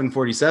this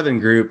 747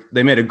 group,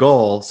 they made a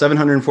goal,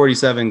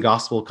 747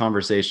 gospel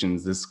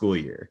conversations this school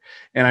year.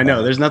 And I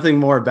know there's nothing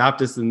more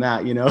Baptist than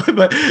that,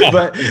 but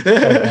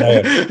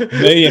a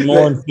million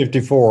more than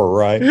 54,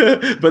 right?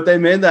 But they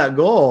made that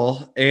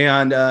goal.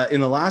 And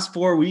in the last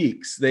 4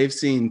 weeks, they've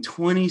seen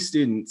 20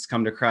 students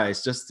come to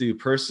Christ just through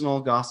personal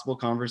gospel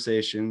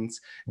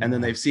conversations. And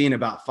then they've seen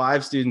about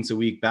 5 students a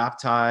week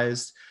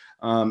baptized.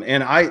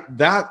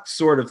 That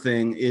sort of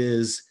thing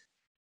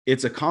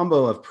it's a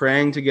combo of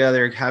praying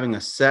together, having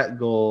a set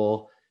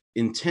goal,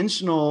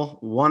 intentional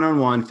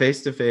one-on-one,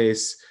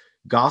 face-to-face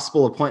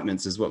gospel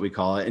appointments is what we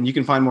call it. And you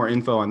can find more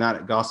info on that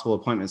at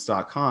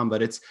gospelappointments.com.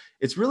 But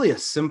it's really a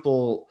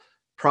simple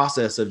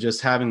process of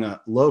just having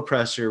a low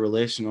pressure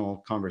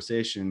relational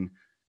conversation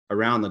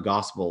around the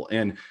gospel.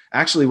 And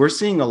actually, we're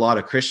seeing a lot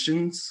of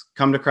Christians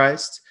come to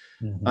Christ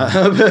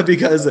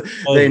because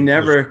they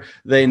never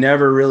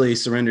really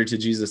surrendered to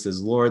Jesus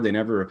as Lord. They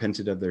never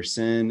repented of their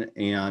sin.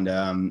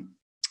 And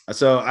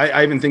so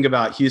I even think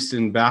about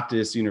Houston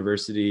Baptist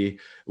University.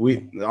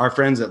 Our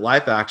friends at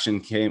Life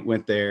Action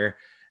went there,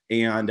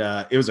 and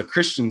it was a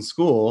Christian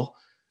school,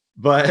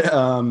 but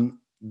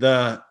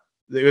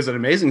it was an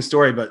amazing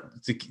story.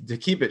 But to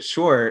keep it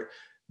short,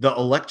 the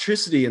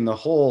electricity in the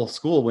whole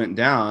school went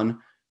down,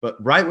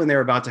 but right when they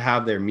were about to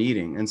have their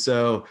meeting. And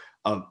so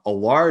a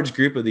large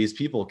group of these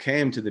people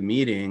came to the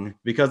meeting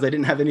because they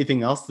didn't have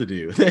anything else to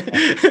do.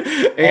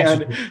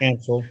 And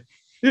canceled.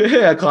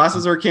 Yeah,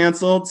 classes were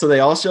canceled. So they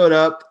all showed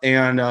up,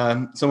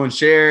 and someone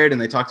shared,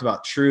 and they talked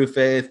about true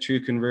faith, true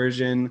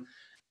conversion.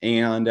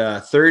 And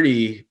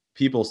 30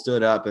 people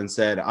stood up and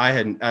said,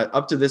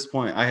 up to this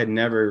point, I had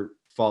never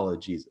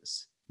followed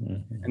Jesus.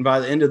 Mm-hmm. And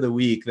by the end of the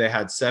week, they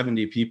had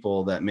 70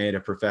 people that made a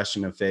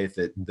profession of faith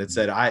that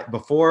said,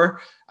 before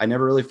I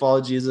never really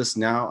followed Jesus.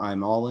 Now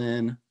I'm all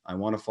in. I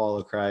want to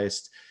follow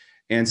Christ.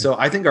 And so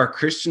I think our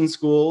Christian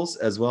schools,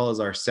 as well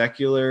as our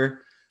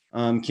secular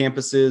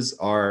campuses,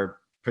 are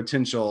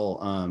potential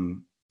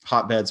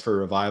hotbeds for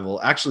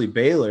revival. Actually,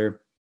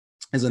 Baylor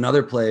is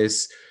another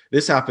place.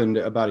 This happened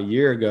about a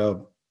year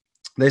ago.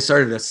 They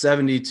started a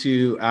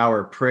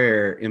 72-hour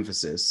prayer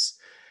emphasis,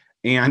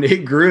 and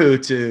it grew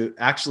to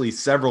actually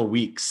several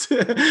weeks.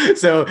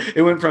 So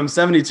it went from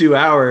 72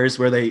 hours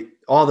where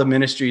all the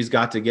ministries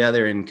got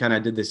together and kind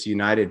of did this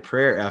united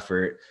prayer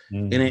effort.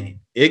 Mm-hmm. And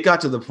it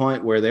got to the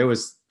point where there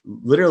was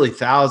literally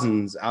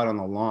thousands out on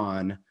the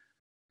lawn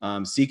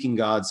seeking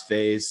God's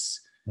face.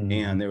 Mm-hmm.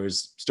 And there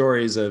was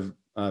stories of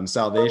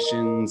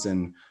salvations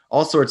and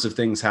all sorts of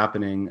things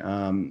happening,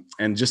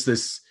 and just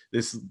this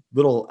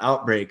little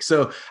outbreak.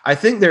 So I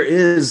think there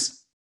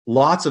is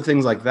lots of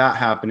things like that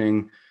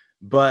happening,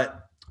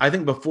 but I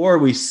think before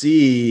we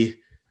see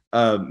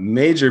a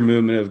major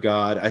movement of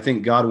God, I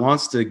think God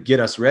wants to get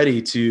us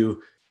ready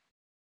to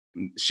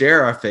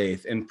share our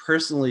faith and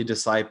personally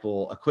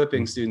disciple,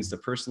 equipping students to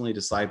personally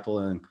disciple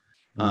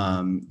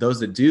and those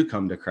that do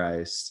come to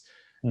Christ.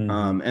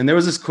 Mm-hmm. And there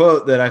was this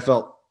quote that I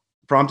felt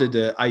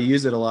prompted I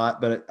use it a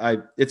lot, but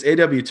it's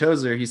A.W.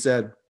 Tozer. He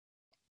said,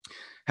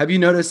 "Have you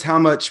noticed how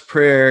much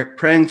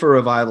praying for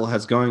revival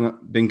has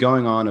been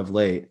going on of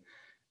late,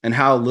 and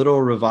how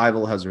little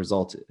revival has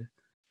resulted?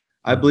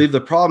 I believe the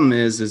problem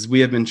is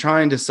we have been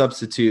trying to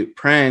substitute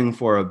praying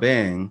for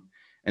obeying,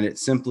 and it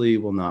simply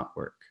will not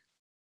work."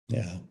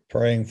 Yeah,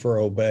 praying for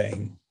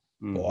obeying.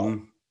 Mm-hmm.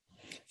 Wow.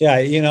 Yeah,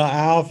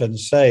 I often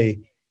say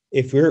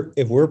if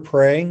we're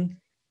praying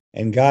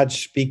and God's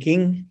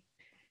speaking,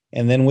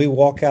 and then we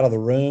walk out of the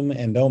room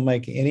and don't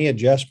make any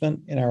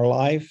adjustment in our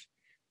life,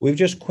 we've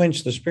just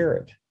quenched the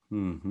Spirit.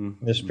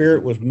 Mm-hmm. The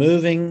Spirit was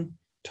moving,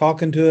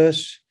 talking to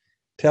us,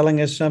 telling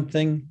us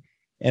something,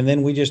 and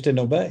then we just didn't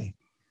obey.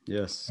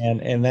 Yes.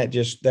 And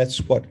that's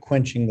what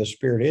quenching the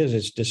Spirit is.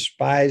 It's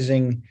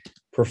despising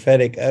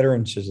prophetic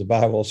utterances, the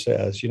Bible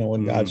says.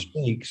 When God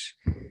speaks,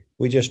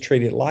 we just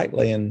treat it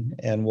lightly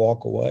and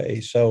walk away.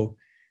 So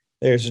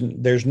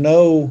there's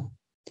no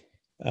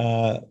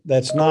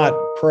that's not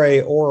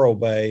pray or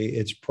obey,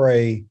 it's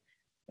pray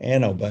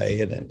and obey,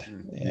 isn't it?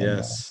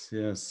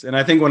 Yes. And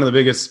I think one of the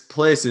biggest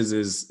places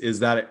is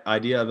that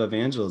idea of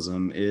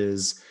evangelism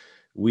is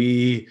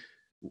we,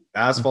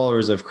 as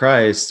followers of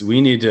Christ,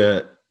 we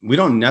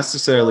don't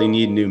necessarily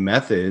need new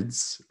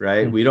methods,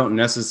 right? Mm-hmm. We don't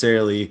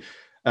necessarily,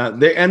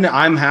 and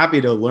I'm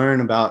happy to learn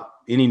about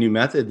any new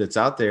method that's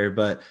out there,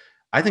 but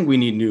I think we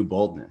need new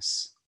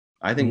boldness.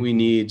 I think we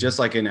need, just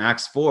like in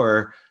Acts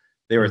 4,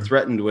 they were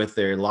threatened with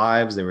their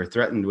lives. They were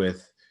threatened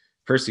with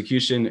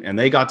persecution, and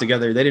they got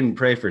together. They didn't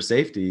pray for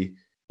safety.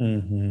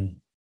 Mm-hmm.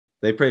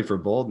 They prayed for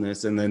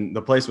boldness, and then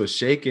the place was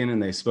shaken,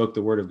 and they spoke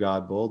the word of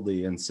God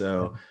boldly. And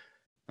so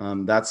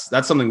that's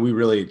something we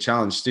really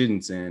challenge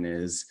students in: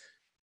 is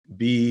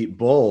be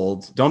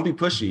bold. Don't be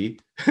pushy,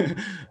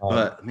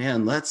 but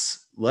man,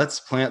 let's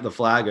plant the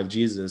flag of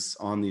Jesus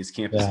on these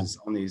campuses,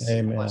 on these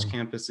college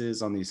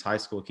campuses, on these high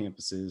school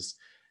campuses,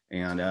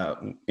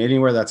 And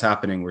anywhere that's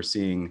happening, we're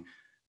seeing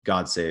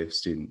God save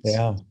students.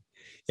 Yeah.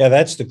 Yeah,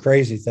 that's the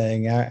crazy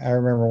thing. I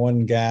remember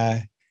one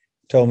guy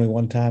told me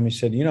one time, he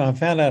said, I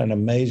found out an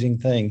amazing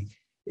thing.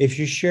 If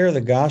you share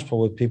the gospel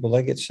with people,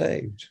 they get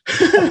saved.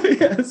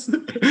 Yes.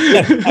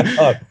 I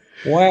thought,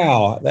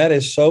 wow, that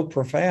is so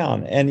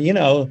profound. And,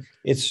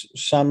 it's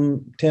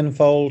some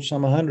tenfold,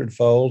 some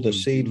 100-fold. The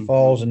seed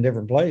falls in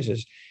different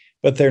places,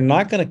 but they're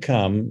not going to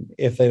come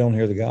if they don't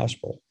hear the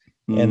gospel.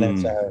 And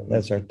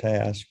that's our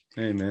task.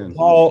 Amen.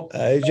 Paul,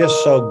 it's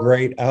just so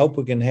great. I hope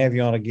we can have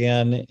you on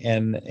again.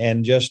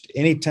 And just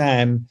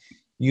anytime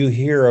you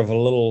hear of a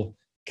little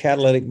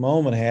catalytic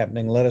moment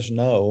happening, let us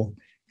know,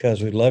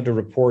 because we'd love to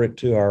report it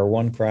to our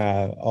One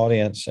Cry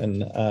audience.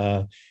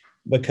 And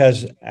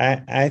because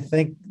I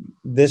think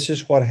this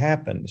is what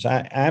happens.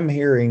 I'm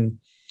hearing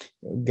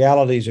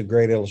Galilee's a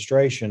great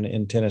illustration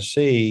in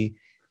Tennessee,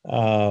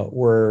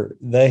 where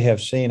they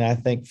have seen, I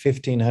think,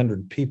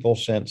 1,500 people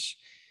since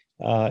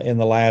in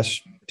the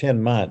last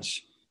 10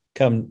 months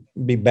come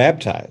be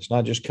baptized,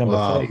 not just come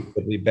to faith,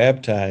 but be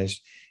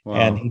baptized. Wow.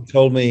 And he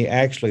told me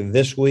actually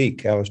this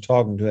week, I was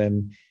talking to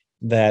him,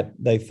 that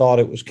they thought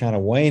it was kind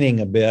of waning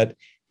a bit.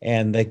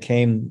 And they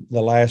came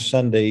the last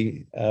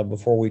Sunday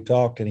before we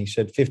talked, and he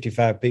said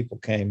 55 people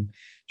came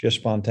just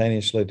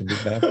spontaneously to be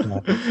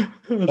baptized.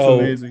 That's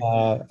amazing.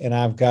 And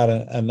I've got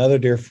another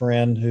dear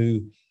friend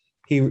who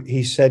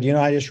he said,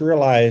 I just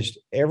realized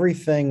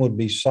everything would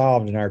be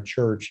solved in our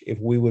church if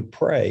we would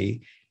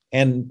pray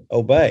and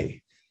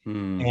obey.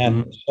 Mm-hmm.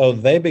 And so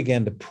they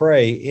began to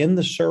pray in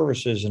the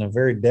services in a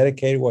very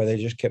dedicated way. They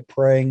just kept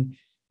praying.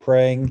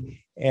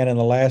 And in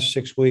the last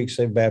 6 weeks,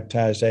 they've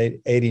baptized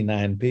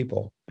 89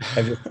 people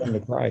have just come to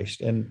Christ.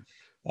 And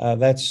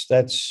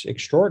that's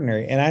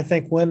extraordinary. And I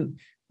think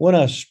when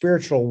a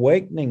spiritual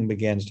awakening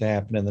begins to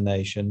happen in the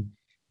nation,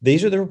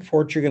 these are the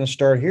reports you're going to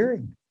start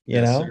hearing,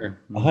 Sir.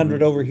 Mm-hmm.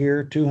 100 over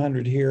here,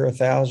 200 here,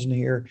 1,000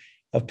 here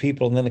of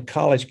people. And then the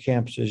college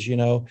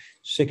campuses,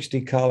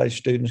 60 college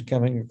students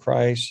coming to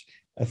Christ,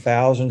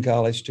 1,000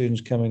 college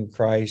students coming to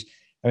Christ.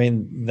 I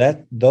mean,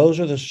 those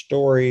are the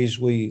stories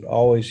we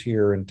always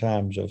hear in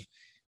times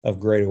of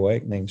great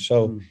awakening.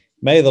 So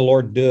may the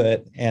Lord do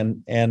it.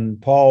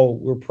 And Paul,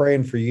 we're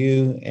praying for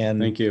you. And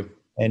thank you.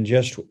 And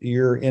just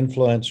your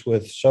influence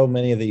with so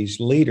many of these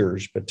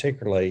leaders,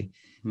 particularly,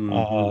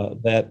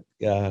 that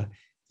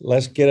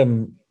let's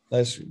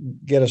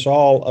get us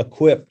all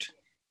equipped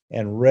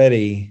and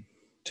ready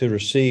to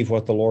receive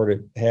what the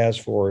Lord has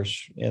for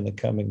us in the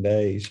coming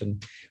days.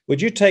 And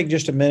would you take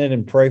just a minute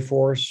and pray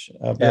for us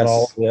about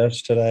all of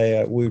this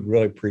today? We'd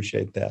really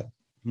appreciate that.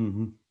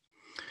 Mm-hmm.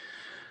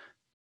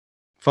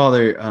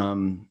 Father,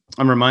 I'm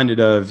reminded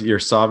of your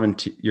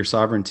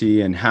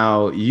sovereignty and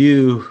how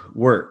you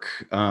work.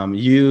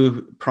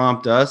 You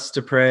prompt us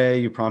to pray,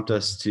 you prompt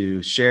us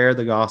to share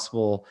the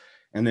gospel,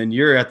 and then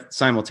you're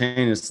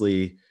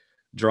simultaneously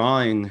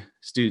drawing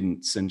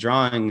students and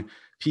drawing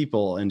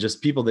people and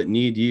just people that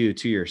need you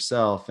to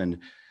yourself. And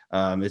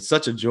it's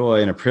such a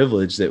joy and a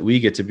privilege that we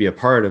get to be a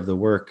part of the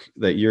work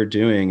that you're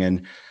doing.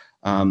 And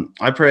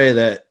I pray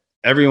that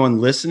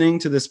everyone listening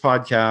to this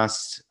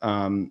podcast,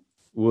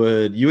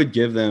 you would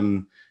give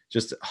them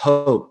just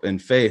hope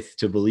and faith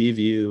to believe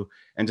you,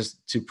 and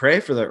just to pray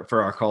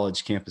for our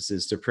college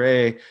campuses, to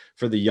pray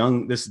for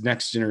this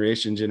next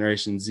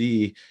Generation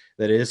Z,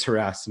 that is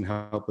harassed and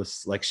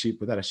helpless like sheep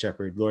without a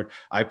shepherd. Lord,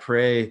 I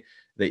pray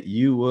that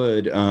you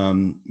would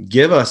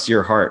give us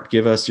your heart,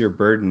 give us your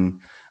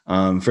burden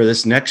for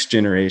this next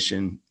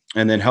generation,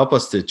 and then help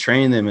us to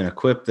train them and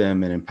equip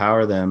them and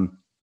empower them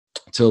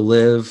to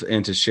live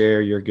and to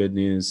share your good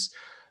news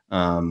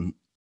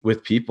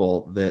with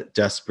people that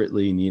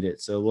desperately need it.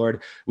 So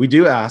Lord, we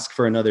do ask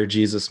for another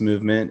Jesus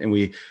movement, and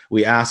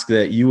we ask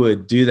that you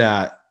would do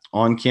that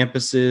on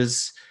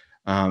campuses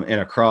and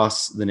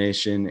across the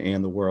nation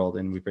and the world.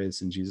 And we pray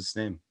this in Jesus'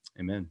 name.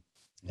 Amen.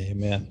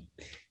 Amen.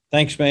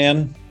 Thanks,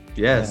 man.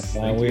 Yes.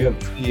 We hope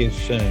to see you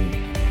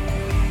soon.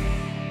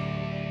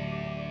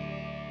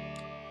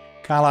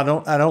 Kyle,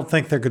 I don't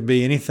think there could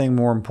be anything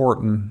more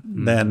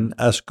important than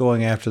us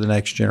going after the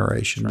next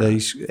generation,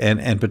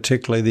 and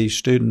particularly these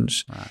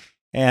students. Right.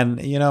 And,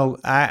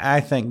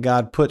 I think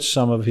God put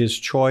some of his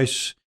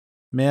choice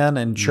men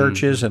and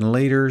churches and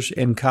leaders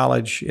in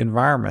college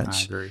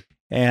environments. I agree.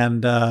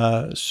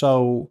 And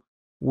so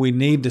we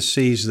need to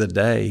seize the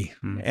day,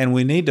 and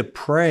we need to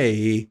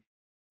pray,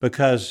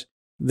 because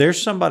there's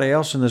somebody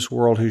else in this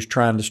world who's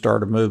trying to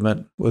start a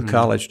movement with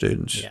college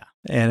students. Yeah.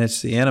 And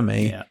it's the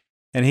enemy. Yeah.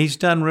 And he's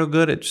done real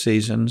good at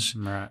seasons.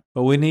 Right.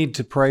 But we need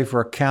to pray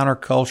for a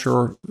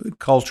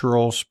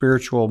cultural,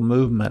 spiritual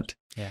movement.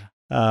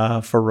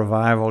 Yeah. For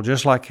revival,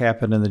 just like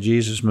happened in the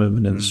Jesus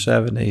movement in the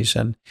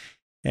 70s.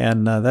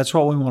 And that's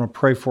what we want to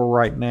pray for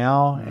right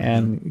now.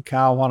 And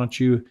Kyle, why don't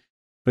you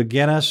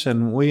begin us?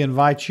 And we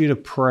invite you to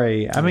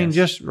pray. I mean,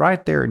 just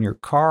right there in your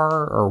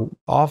car or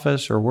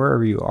office or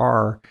wherever you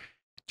are,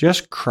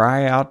 just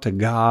cry out to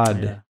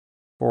God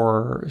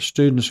for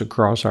students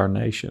across our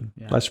nation.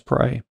 Yeah. Let's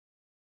pray.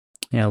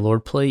 Yeah,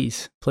 Lord,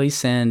 please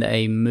send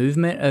a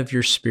movement of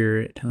your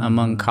Spirit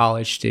among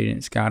college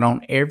students, God,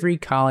 on every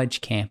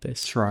college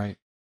campus. That's right.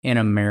 In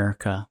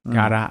America.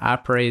 God, I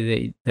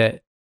pray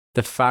that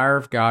the fire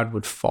of God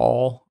would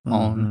fall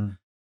on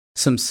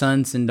some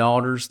sons and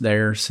daughters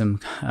there, some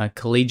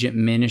collegiate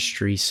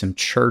ministries, some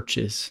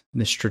churches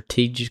that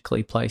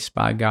strategically placed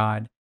by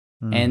God.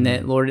 And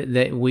that, Lord,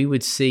 that we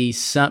would see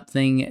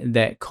something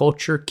that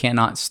culture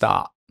cannot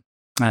stop,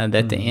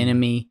 that the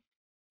enemy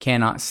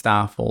cannot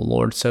stifle,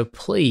 Lord. So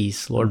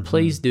please, Lord,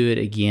 please do it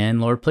again.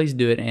 Lord, please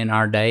do it in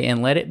our day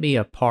and let it be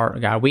a part,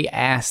 God. We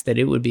ask that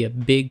it would be a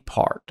big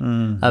part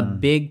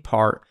of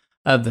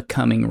the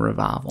coming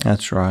revival.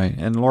 That's right.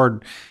 And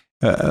Lord,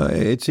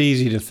 it's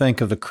easy to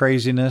think of the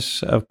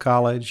craziness of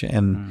college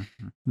and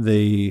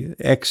the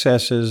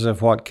excesses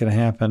of what can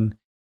happen.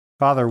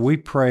 Father, we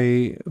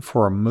pray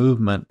for a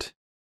movement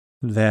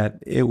that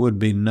it would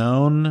be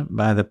known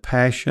by the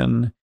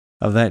passion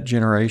of that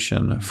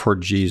generation for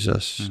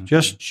Jesus,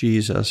 just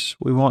Jesus.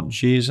 We want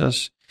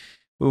Jesus.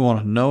 We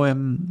want to know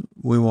him.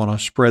 We want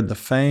to spread the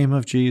fame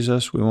of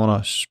Jesus. We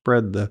want to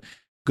spread the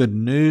good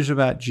news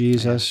about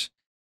Jesus.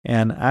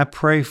 And I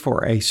pray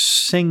for a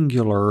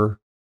singular,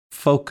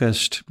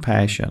 focused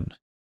passion.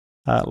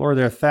 Lord,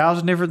 there are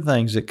 1,000 different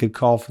things that could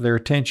call for their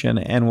attention,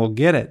 and we'll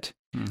get it,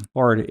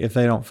 Lord, if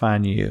they don't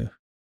find you.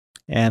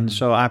 And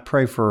so I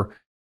pray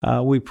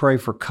we pray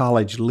for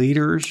college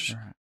leaders.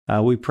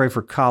 We pray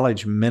for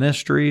college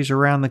ministries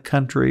around the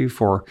country,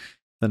 for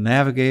the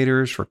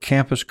Navigators, for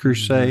Campus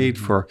Crusade,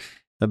 for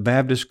the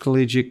Baptist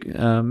Collegiate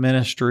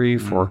Ministry,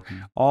 for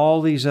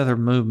all these other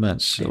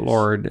movements,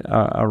 Lord,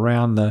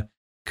 around the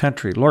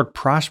country. Lord,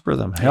 prosper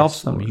them, help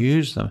them, Lord.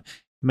 Use them.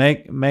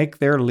 Make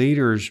their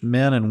leaders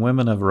men and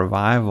women of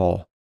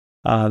revival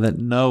that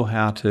know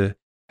how to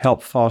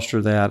help foster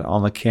that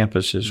on the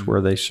campuses where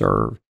they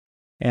serve.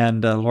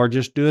 And Lord,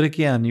 just do it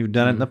again. You've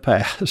done it in the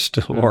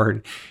past,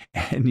 Lord.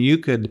 And you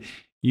could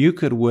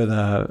with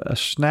a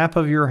snap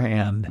of your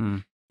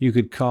hand, you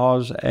could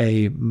cause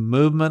a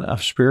movement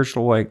of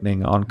spiritual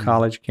awakening on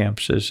college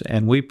campuses.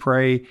 And we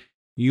pray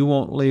you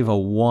won't leave a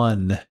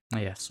one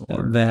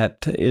that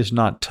is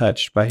not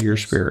touched by your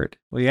Spirit.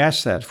 We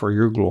ask that for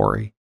your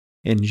glory.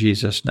 In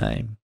Jesus'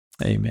 name,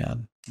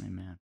 amen.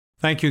 Amen.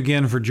 Thank you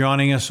again for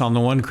joining us on the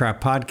One Cry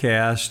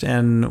podcast.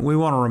 And we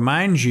want to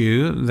remind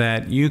you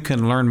that you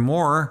can learn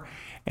more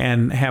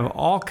and have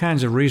all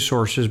kinds of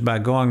resources by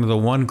going to the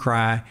One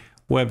Cry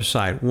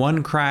website,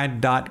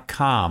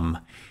 onecry.com.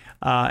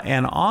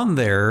 And on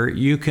there,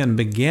 you can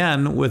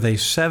begin with a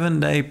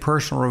 7-day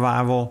personal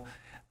revival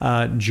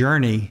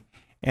journey.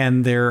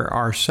 And there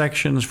are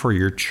sections for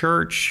your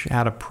church,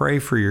 how to pray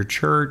for your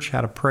church,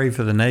 how to pray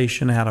for the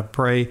nation, how to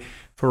pray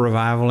for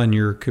revival in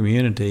your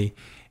community.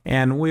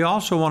 And we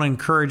also want to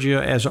encourage you,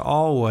 as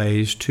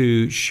always,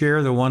 to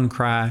share the One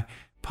Cry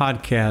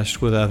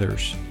podcast with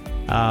others.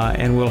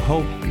 And we'll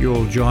hope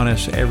you'll join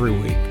us every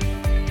week.